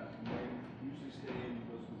to the back. And they usually stay in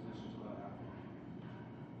those positions about half.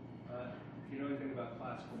 If you know anything about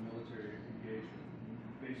classical military engagement,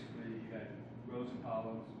 basically you had rows and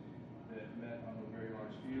columns that met on a very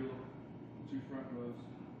large field. Two front rows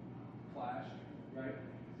clashed, right?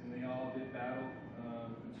 And they all did battle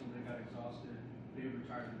until they got exhausted. They would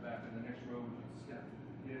retire to the back, and the next row would step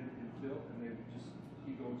in and fill, and they would just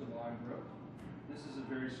keep going to the line grow. This is a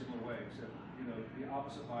very similar way, except the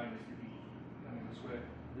opposite line is the heat coming this way.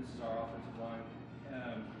 This is our offensive line.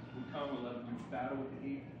 We come, we'll let them battle with the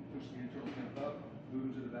heat, push the internal temp up,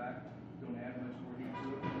 move them to the back. Don't add much more heat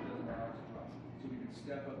to it, it doesn't allow it to drop. So we can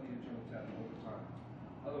step up the internal temp over time.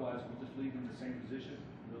 Otherwise, we'll just leave them in the same position.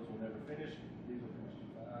 Those will never finish. These will finish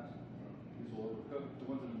too fast. These will overcook. The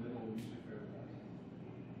ones in the middle will usually fairly fast.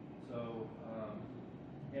 So,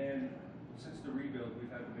 and since the rebuild,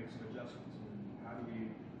 we've had to make some adjustments. How do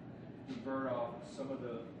we divert off some of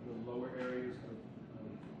the lower areas of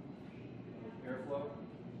airflow?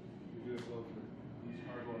 We do it both with these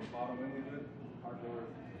cardboard on the bottom when we do it, cardboard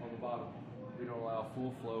on the bottom. We don't allow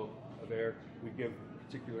full flow of air. We give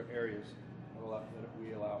particular areas that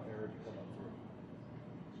we allow air to come up through.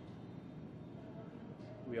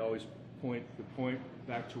 We always point the point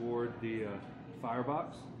back toward the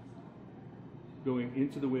firebox, going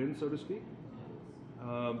into the wind, so to speak.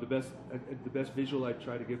 The best visual I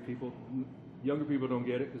try to give people, younger people don't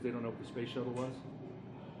get it because they don't know what the space shuttle was,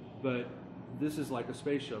 but this is like a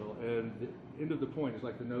space shuttle, and the end of the point is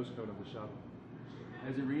like the nose cone of the shuttle.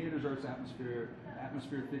 As it re-enters Earth's atmosphere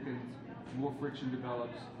thickens, more friction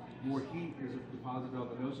develops, more heat is deposited on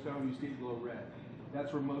the nose cone. You see it glow red.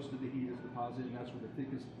 That's where most of the heat is deposited, and that's where the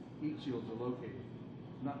thickest heat shields are located.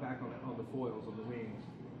 not back on the foils, on the wings.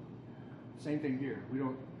 Same thing here. We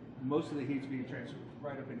don't, most of the heat's being transferred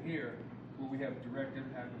right up in here, where we have direct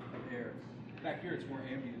impact of air. Back here, it's more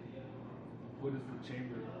ambient. What is the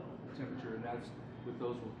chamber temperature? And that's what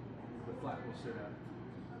those will, the flat will sit at.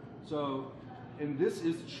 So, and this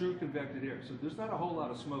is true convected air. So there's not a whole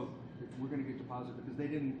lot of smoke that we're going to get deposited because they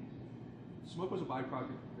didn't, smoke was a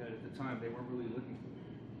byproduct that at the time they weren't really looking for.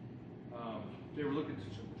 They were looking to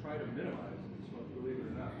try to minimize the smoke, believe it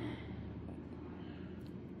or not.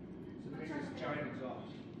 So take this giant exhaust.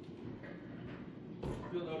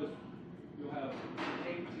 You'll notice you'll have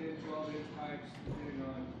 8, 10, 12-inch pipes depending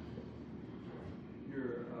on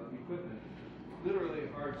your equipment. Literally,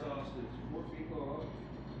 our exhaust is 4 feet long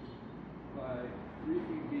by 3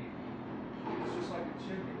 feet deep. It's just like a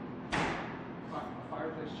chimney, a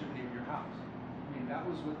fireplace chimney in your house. I mean, that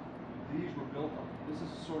was what these were built on. This is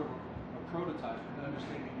sort of a prototype in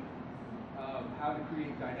understanding how to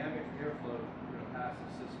create dynamic airflow in a passive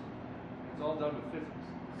system. It's all done with physics.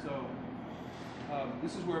 So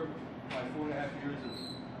this is where my 4.5 years of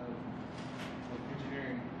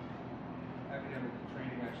engineering academic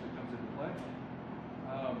training actually comes into play.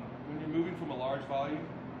 When you're moving from a large volume,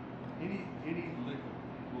 any liquid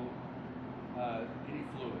will, any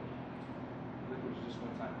fluid, liquid is just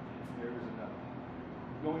one type, air is another.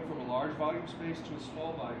 Going from a large volume space to a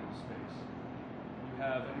small volume space, you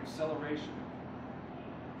have an acceleration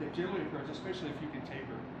that generally occurs, especially if you can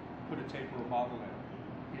put a taper or bottleneck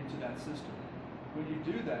into that system. When you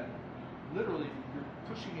do that, literally you're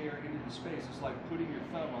pushing air into the space. It's like putting your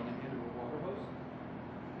thumb on the end of a water hose.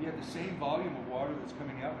 You have the same volume of water that's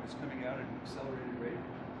coming out, but it's coming out at an accelerated rate,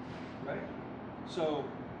 right? So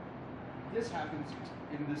this happens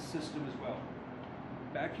in this system as well.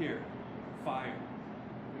 Back here, fire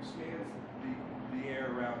expands the air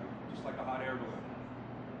around just like a hot air balloon.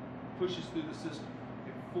 Pushes through the system.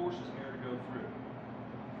 It forces air to go through.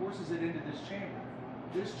 Forces it into this chamber.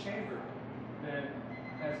 This chamber, then,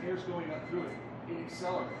 as air's going up through it, it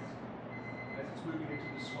accelerates as it's moving into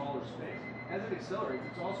the smaller space. As it accelerates,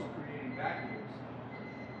 it's also creating vacuums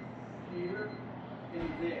here and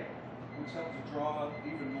there, which helps to draw up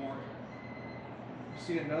even more air. You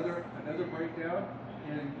see another breakdown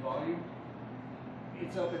in volume.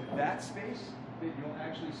 It's up in that space that you'll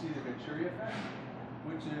actually see the Venturi effect,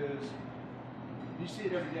 which is, you see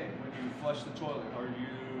it every day when you flush the toilet or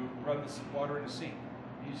you run the water in the sink.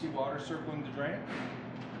 You see water circling the drain?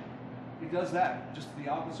 It does that, just the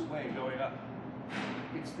opposite way, going up.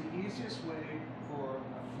 It's the easiest way for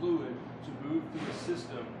a fluid to move through a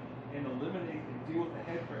system and eliminate and deal with the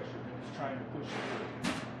head pressure that it's trying to push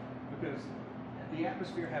through. Because the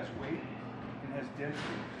atmosphere has weight and has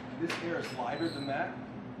density. This air is lighter than that,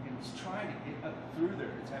 and it's trying to get up through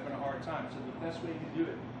there. It's having a hard time. So the best way to do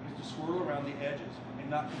it is to swirl around the edges and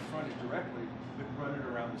not confront it directly, but run it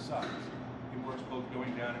around the sides. It works both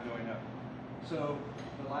going down and going up. So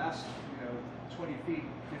the last 20 feet,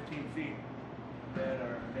 15 feet that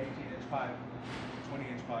are an 18-inch pipe,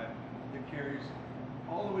 20-inch pipe that carries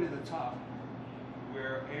all the way to the top,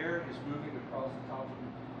 where air is moving across the top of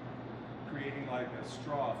it, creating like a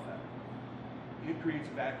straw effect. It creates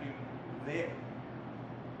a vacuum there.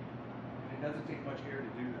 And it doesn't take much air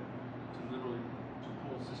to do that, to literally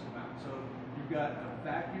pull the system out. So you've got a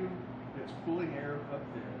vacuum that's pulling air up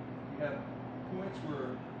there. You have points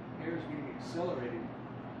where air is being accelerated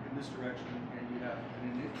in this direction, and you have an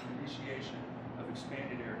initiation of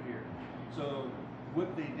expanded air here. So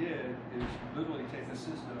what they did is literally take a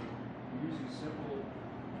system using simple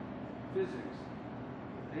physics.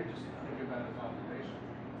 They're just thinking about it as observation,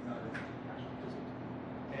 not as actual physics,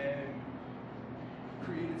 and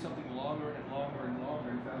created something longer and longer and longer,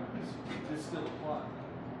 and found this still applies.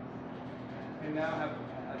 And now have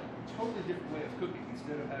a totally different way of cooking.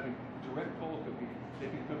 Instead of having direct coal cooking, they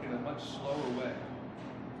can cook in a much slower way.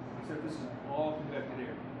 Except this is all convected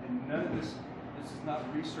air, and none of this is not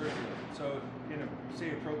recirculated. So in say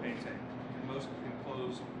a propane tank, in most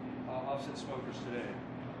enclosed offset smokers today,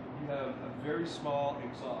 you have a very small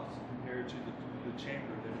exhaust compared to the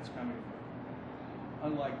chamber that it's coming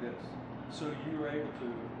from. Unlike this. So you are able to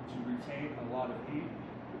retain a lot of heat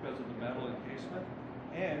because of the metal encasement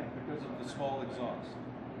and because of the small exhaust.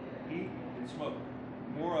 Heat and smoke.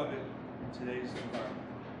 More of it in today's environment.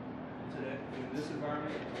 Today, in this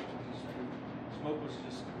environment, smoke was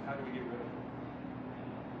just, how do we get rid of it?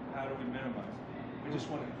 How do we minimize it? We just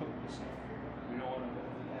want to cook this stuff. We don't want to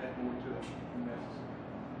add more to it than necessary.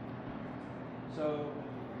 So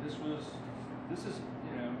this is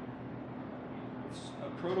it's a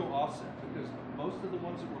proto offset, because most of the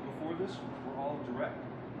ones that were before this were all direct.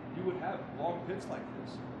 You would have long pits like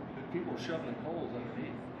this, but people were shoveling holes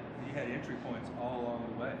underneath. You had entry points all along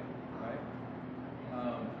the way, right?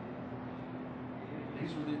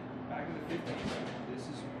 These were back in the 50s. This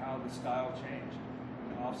is how the style changed.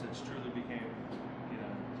 The offsets truly became,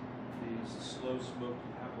 these slow smoke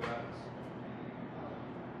apparatus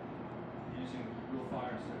using real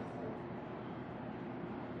fire instead of coal.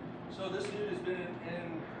 So this unit has been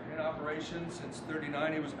in operation since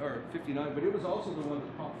 39. It was, or 59, but it was also the one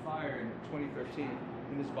that caught fire in 2013,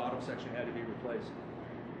 and this bottom section had to be replaced.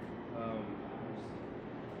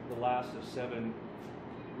 The last of 7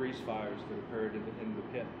 grease fires that occurred in the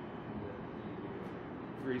pit, in the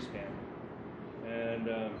grease can. And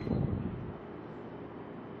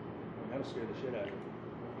that'll scare the shit out of you.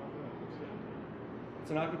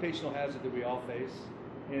 It's an occupational hazard that we all face,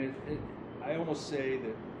 and I almost say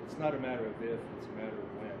that it's not a matter of if, it's a matter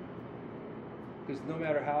of when. Because no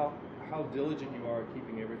matter how diligent you are at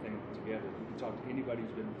keeping everything together, you can talk to anybody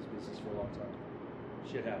who's been in this business for a long time.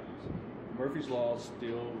 Shit happens. Murphy's Law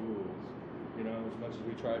still rules. As much as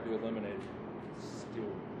we tried to eliminate it, it's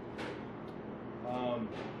still rules.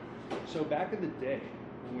 So back in the day,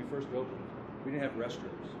 when we first opened, we didn't have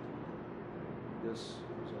restrooms. This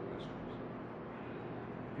was our restrooms.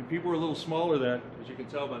 And people were a little smaller then, as you can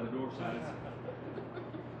tell by the door size.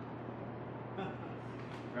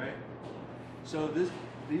 Right? So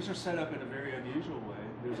these are set up in a very unusual way.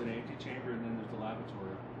 There's an antechamber and then there's the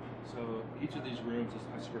lavatory. So each of these rooms is,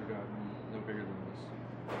 I swear to God, no bigger than this.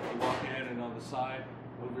 You walk in and on the side,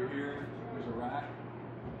 over here, there's a rack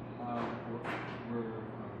where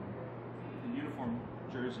the uniform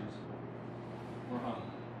jerseys were hung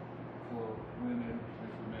for women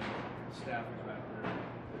and for men. The staff was back there.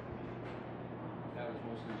 That was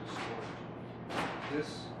mostly just storage. This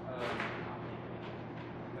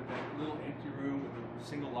had that little empty room with a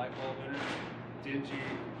single light bulb in it, dingy.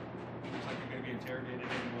 Looks like you're going to be interrogated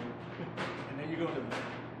anymore. And then you go to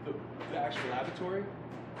the actual lavatory.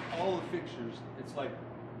 All the fixtures, it's like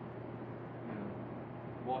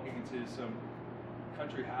walking into some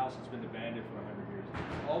country house that's been abandoned for 100 years.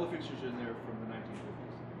 All the fixtures are in there from the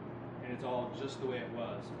 1950s. And it's all just the way it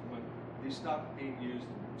was. When these stopped being used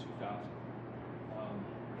in 2000.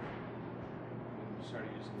 When we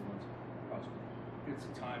started using the ones across. It's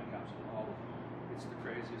a time capsule, all of them. It's the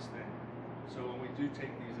craziest thing. So when we do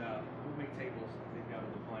take these out, we'll make tables take out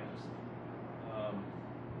of the planks.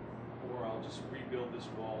 Or I'll just rebuild this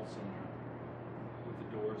wall somewhere with the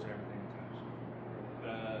doors and everything attached.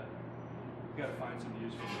 We've got to find some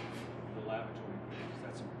use for the lavatory, because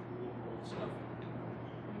that's some cool old stuff.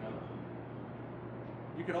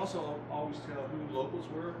 You can also always tell who locals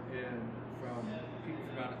were and from people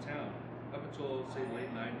from out of town. Up until, say, the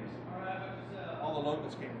late 90s, all the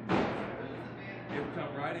locals came in. They would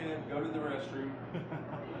come right in, go to the restroom,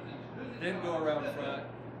 then go around front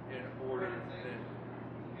and order.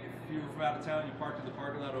 If you were from out of town, you parked in the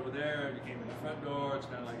parking lot over there, you came in the front door, it's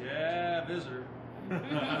kind of like, yeah, visitor.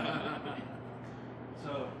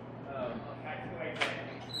 So,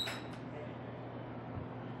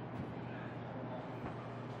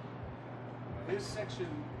 this section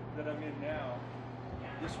that I'm in now,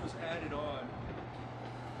 this was added on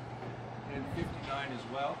in 59 as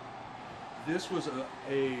well. This was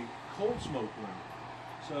a cold smoke room.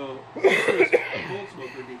 So this was a cold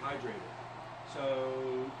smoker dehydrated.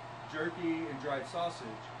 So jerky and dried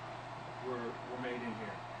sausage were made in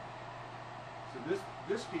here. So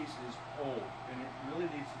this piece is old and it really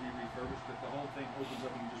needs to be refurbished, but the whole thing opens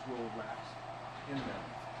up and you just roll racks in them.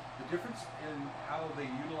 The difference in how they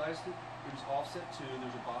utilized it, it was offset too.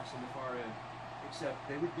 There's a box on the far end, except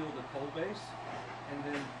they would build a coal base and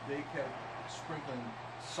then they kept sprinkling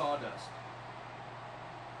sawdust,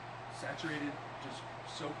 saturated, just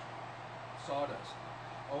soaked sawdust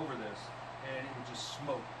over this, and it would just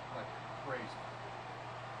smoke like crazy.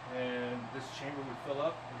 And this chamber would fill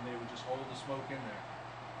up and they would just hold the smoke in there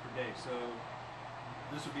for days. So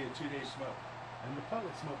this would be a 2-day smoke. And the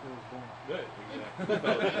pellet smoker was born. Good,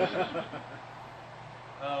 exactly.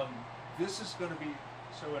 This is going to be,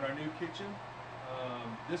 so in our new kitchen,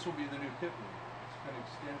 this will be the new pit room. It's going to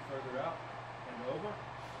extend further out and over.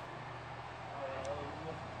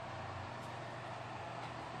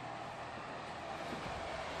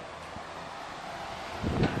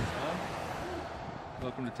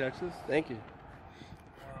 Welcome to Texas. Thank you.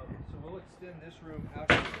 So we'll extend this room out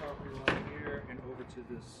to the property line here and over to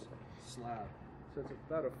this slab. So it's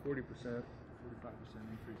about a 40%, 45%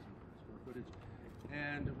 increase in square footage.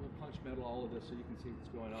 And we'll punch metal all of this so you can see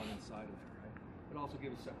what's going on inside of there, right? It also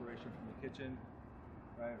gives us separation from the kitchen,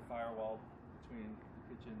 right? A firewall between the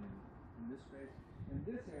kitchen and this space. And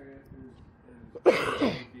this area is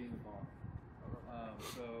being a bar.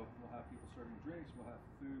 So we'll have people serving drinks, we'll have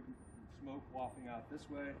food, smoke wafting out this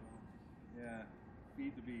way. Yeah,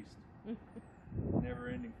 feed the beast. Never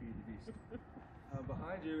ending feed the beast.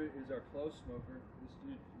 Behind you is our close smoker. This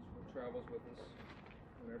dude is what travels with us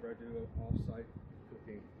whenever I do off-site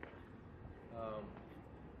cooking.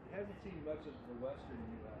 Hasn't seen much of the western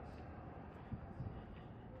U.S.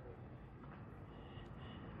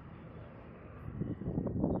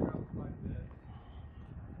 Traveled quite a bit.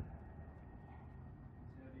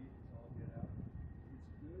 It's heavy, it's all get out.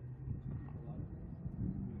 It's good to keep a lot of things.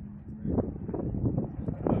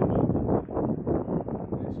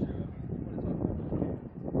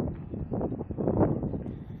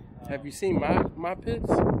 Have you seen my pits?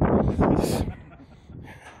 So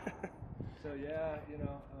yeah, you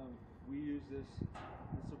know, we use this.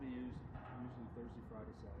 This will be used usually Thursday,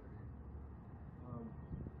 Friday, Saturday.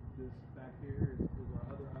 This back here is our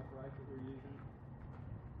other upright that we're using,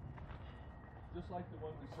 just like the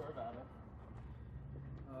one we serve out of.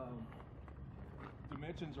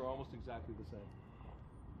 Dimensions are almost exactly the same.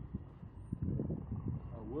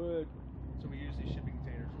 Our wood. So we use these shipping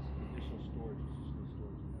containers as additional storage. It's just no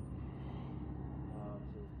storage.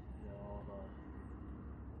 So you know, all of our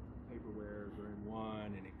paperwares are in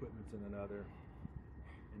one and equipment's in another.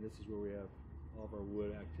 And this is where we have all of our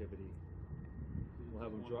wood activity. We'll have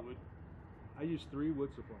them drop. I use 3 wood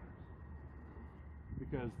suppliers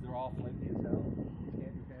because they're all flaky as hell. You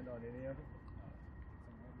can't depend on any of them.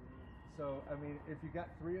 So I mean, if you got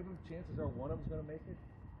 3 of them, chances are one of them's going to make it.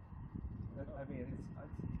 I mean,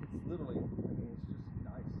 it's literally. I mean, it's just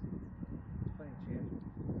nice. It's playing chance with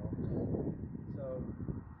people all the time. So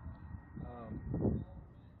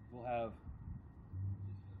we'll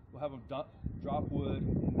have them drop wood,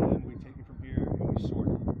 and then we take it from here and we sort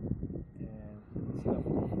it. And stuff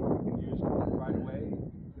we can use right away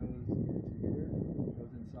goes into here,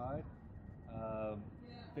 goes inside.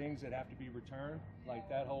 Things that have to be returned, like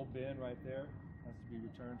that whole bin right there, has to be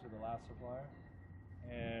returned to the last supplier.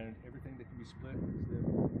 And everything that can be split is then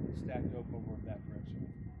stacked up over that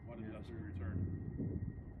direction. Why does it have to be returned?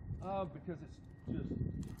 Because it's just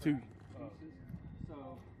Two. pieces. So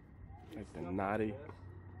Like it's the stuff naughty. this.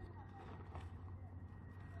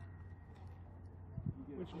 You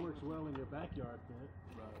get Which works well in your backyard pit.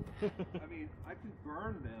 Right. I mean, I can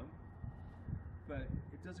burn them, but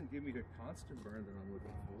it doesn't give me the constant burn that I'm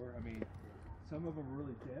looking for. I mean, some of them are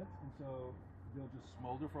really dense, and so they'll just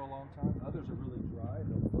smolder for a long time. Others are really dry,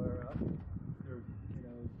 they'll flare up. They're, you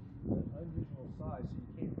know, an unusual size, so you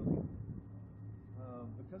can't really,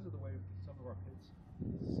 because of the way some of our pits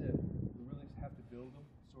sit, we really have to build them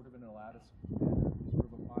sort of in a lattice manner, sort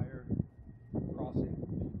of a fire crossing,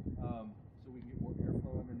 so we can get more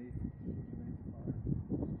airflow underneath the fire.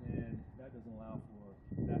 And that doesn't allow for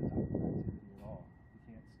that type of activity at all. You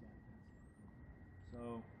can't stack that stuff.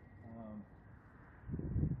 So,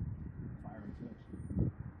 fire inspection. So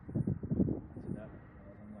that,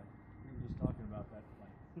 I'm like, we were just talking about that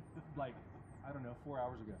like I don't know, 4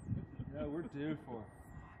 hours ago. No, we're due for.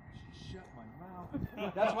 She shut my mouth.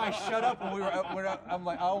 That's why I shut up when we were. I'm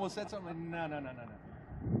like, I almost said something. Like, no. No, it's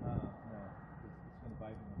gonna bite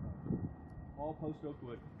me. All post oak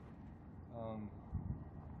wood.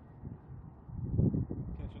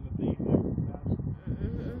 Catching the theme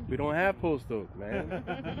there. We don't have post oak, man.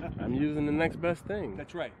 I'm using the next best thing.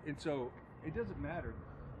 That's right. And so it doesn't matter.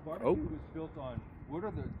 Barbecue was built on what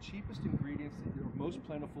are the cheapest ingredients that are most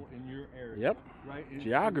plentiful in your area. Yep. Right.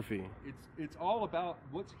 Geography. It's all about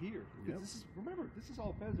what's here. Because Yep. this is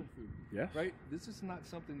all peasant food. Yes. Right. This is not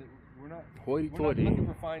something that we're not Hoity-toity. looking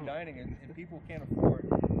for fine dining, and people can't afford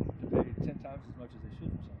to pay 10 times as much as they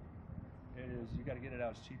should for something. It is, you got to get it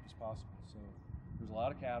out as cheap as possible. So there's a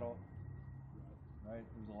lot of cattle. Right.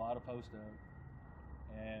 There's a lot of post oak,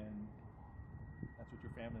 and that's what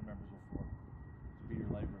your family members are for, to be your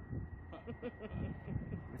labor.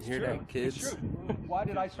 You hear that, kids? It's true. Why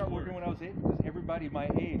did I start working when I was 8? Because everybody my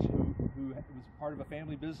age who was part of a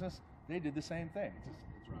family business, they did the same thing.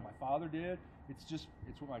 It's what my father did. It's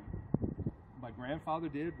what my grandfather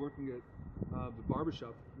did, working at the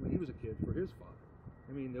barbershop when he was a kid for his father.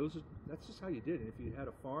 I mean, that's just how you did it. If you had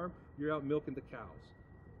a farm, you're out milking the cows,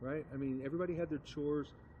 right? I mean, everybody had their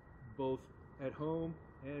chores both at home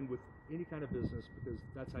and with any kind of business because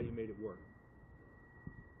that's how you made it work.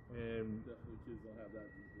 And The kids don't have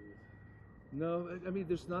that these days. no, I mean,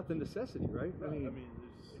 there's not the necessity, right? I mean,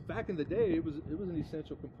 back in the day, it was an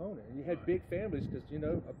essential component, and you had big families because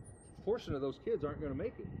a portion of those kids aren't going to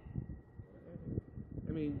make it.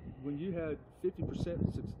 I mean, when you had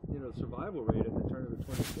 50% survival rate at the turn of the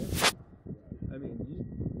 20th century, I mean, you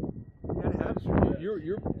had to have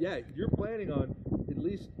you're planning on at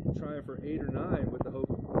least trying for 8 or 9 with the hope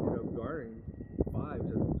of garnering 5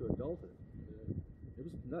 to adulthood. It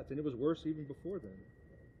was nuts, and it was worse even before then.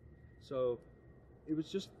 So it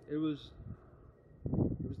was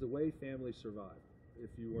the way families survived if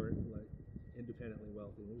you weren't like independently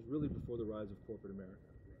wealthy. It was really before the rise of corporate America.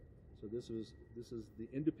 So this is the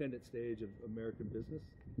independent stage of American business,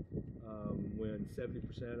 when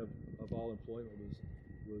 70% of all employment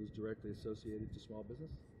was directly associated to small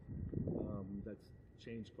business. That's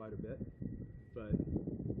changed quite a bit, but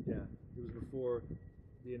yeah, it was before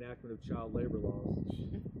the enactment of child labor laws,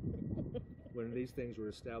 when these things were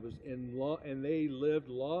established, and they lived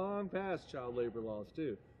long past child labor laws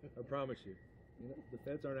too. I promise you. The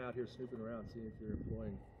feds aren't out here snooping around seeing if you're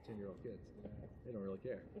employing 10-year-old kids. They don't really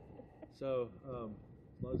care. So as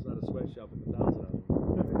long as it's not a sweatshop with 1,000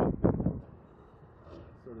 of them,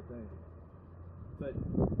 sort of thing. But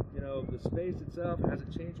the space itself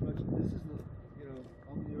hasn't changed much. This is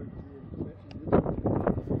on the convention.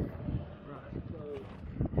 Right. So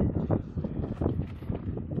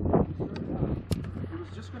it was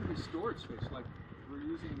just going to be storage space, like we're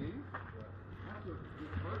using these. That's what the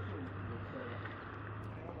virtual was set up.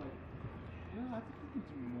 And I'm like, I think we can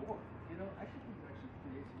do more. I think we can actually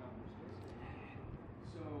create some outdoor space.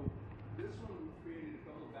 So this one we created a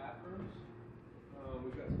couple of bathrooms.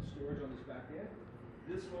 We've got some storage on this back end.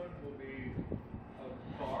 This one will be a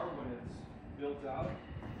bar when it's built out.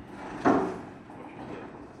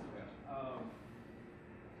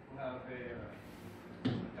 We'll have a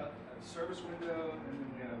service window, and then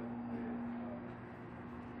we have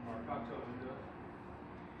our cocktail window.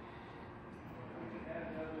 We can add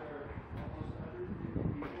another almost 150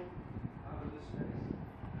 people out of this space.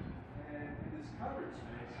 And in this covered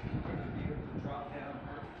space, we're going to be able to drop down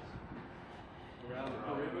curtains around the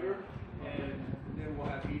perimeter, and then we'll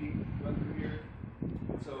have heating run through here.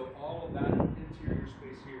 So all of that interior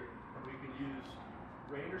space here, we can use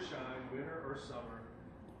rain or shine, winter or summer,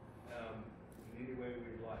 any way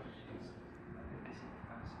we'd like. I think this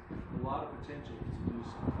has a lot of potential to do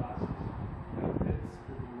some classes. It's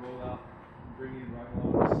that we roll out and bring in right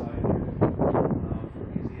along the side here for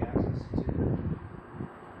easy access to.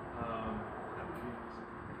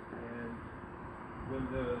 And when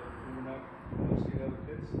we're not hosting other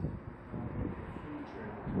kids, food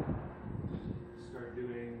training, start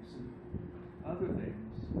doing some other things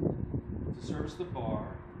to service the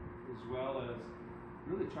bar, as well as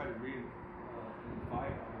really try to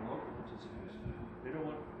invite the local participants. They don't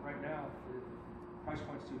want, right now, the price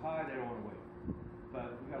point's too high, they don't want to wait.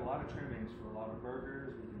 But we've got a lot of trimmings for a lot of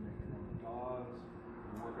burgers, we've been making on the dogs,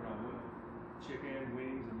 we're working on chicken,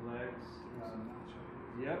 wings, and legs.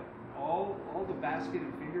 Yep, all the basket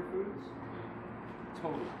and finger foods,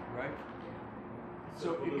 totally, right?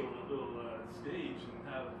 So a little stage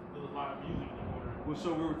and have a little live music in the corner. Well,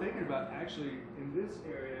 so we were thinking about actually in this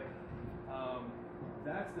area,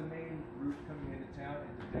 that's the main route coming into town,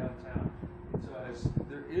 into downtown. So as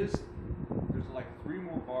there's like 3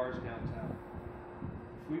 more bars downtown.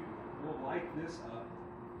 We'll light this up,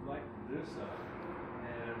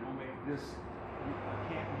 and we'll make this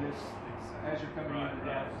as you're coming into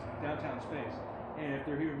downtown space. And if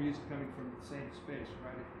they're hearing music coming from the same space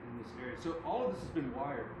right in this area. So all of this has been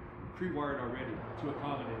pre-wired already to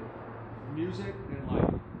accommodate music and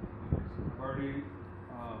lighting. Already,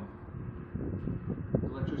 the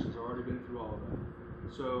electricians have already been through all of that.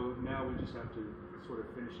 So now we just have to sort of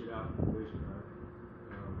finish it out in the vision, right?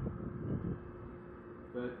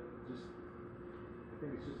 But I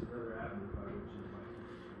think it's just another avenue by which you might.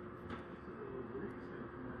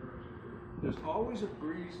 There's always a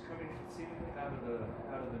breeze coming seemingly out of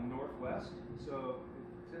the northwest. So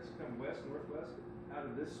it tends to come northwest out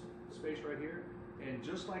of this space right here. And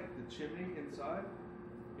just like the chimney inside,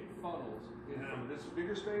 it funnels in from this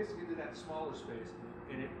bigger space into that smaller space,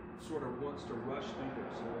 and it sort of wants to rush through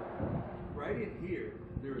there. So right in here,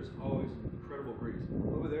 there is always an incredible breeze.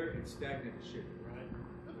 Over there, it's stagnant as shit.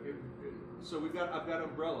 Right. So I've got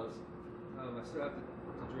umbrellas. I still have to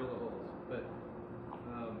drill the holes, but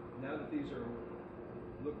now that these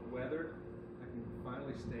look weathered, I can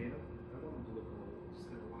finally stain them. I don't want them to look old. Just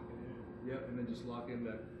kind of lock it in. Yep, and then just lock in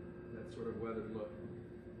that sort of weathered look.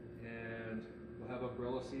 And we'll have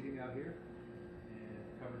umbrella seating out here,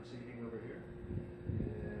 and covered seating over here,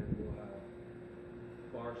 and we'll have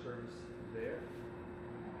bar service there.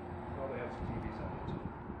 Probably have some TVs out there too.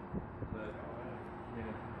 But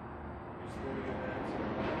sporting events,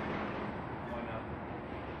 why not?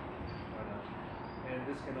 And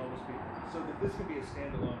this can almost be, so that this can be a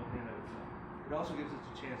standalone in and of itself. It also gives us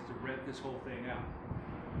a chance to rent this whole thing out,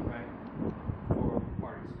 right? For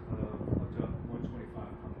parties up to 125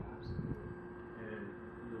 couples. And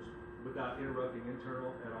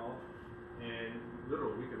internal at all. And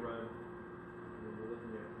literally, we could run, we're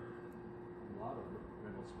looking at a lot of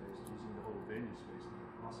rental space using the whole venue space.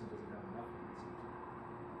 Austin doesn't have enough of it.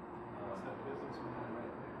 That's that businessman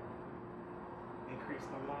right there. Increase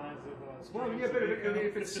the lines of Well, yeah, but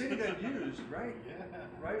if it's city that used, right? Yeah.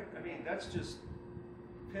 Right? I mean, that's just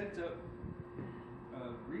pent up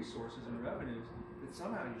resources and revenues that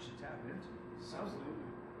somehow you should tap into. Absolutely.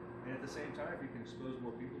 And at the same time, if you can expose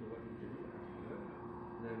more people to what you do,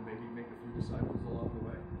 then maybe make a few disciples along the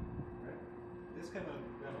way. Right? This kind of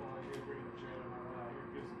that whole idea of bringing the trailer out here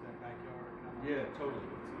gives it that backyard kind of. Yeah, totally.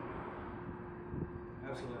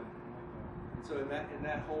 Absolutely. And so in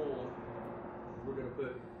that hole, we're going to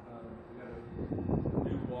put we got a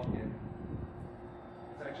new walk-in.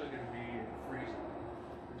 It's actually going to be a freezer.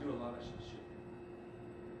 We do a lot of shit,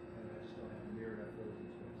 and I just don't have near enough frozen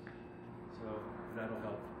space. So that'll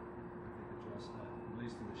help, I think, address that, at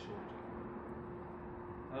least in the short term.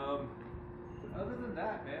 But other than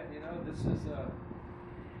that, man, you know, this is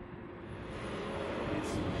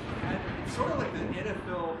it's sort of like the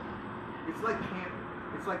NFL. It's like camp.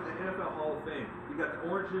 It's like the NFL Hall of Fame. You got the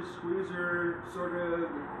oranges squeezer, sort of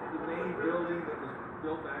the main building that was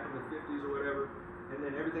built back in the 50s or whatever, and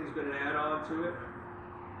then everything's been an add-on to it.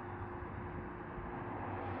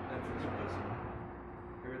 That's interesting.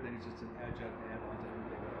 Everything's just an adjunct add-on.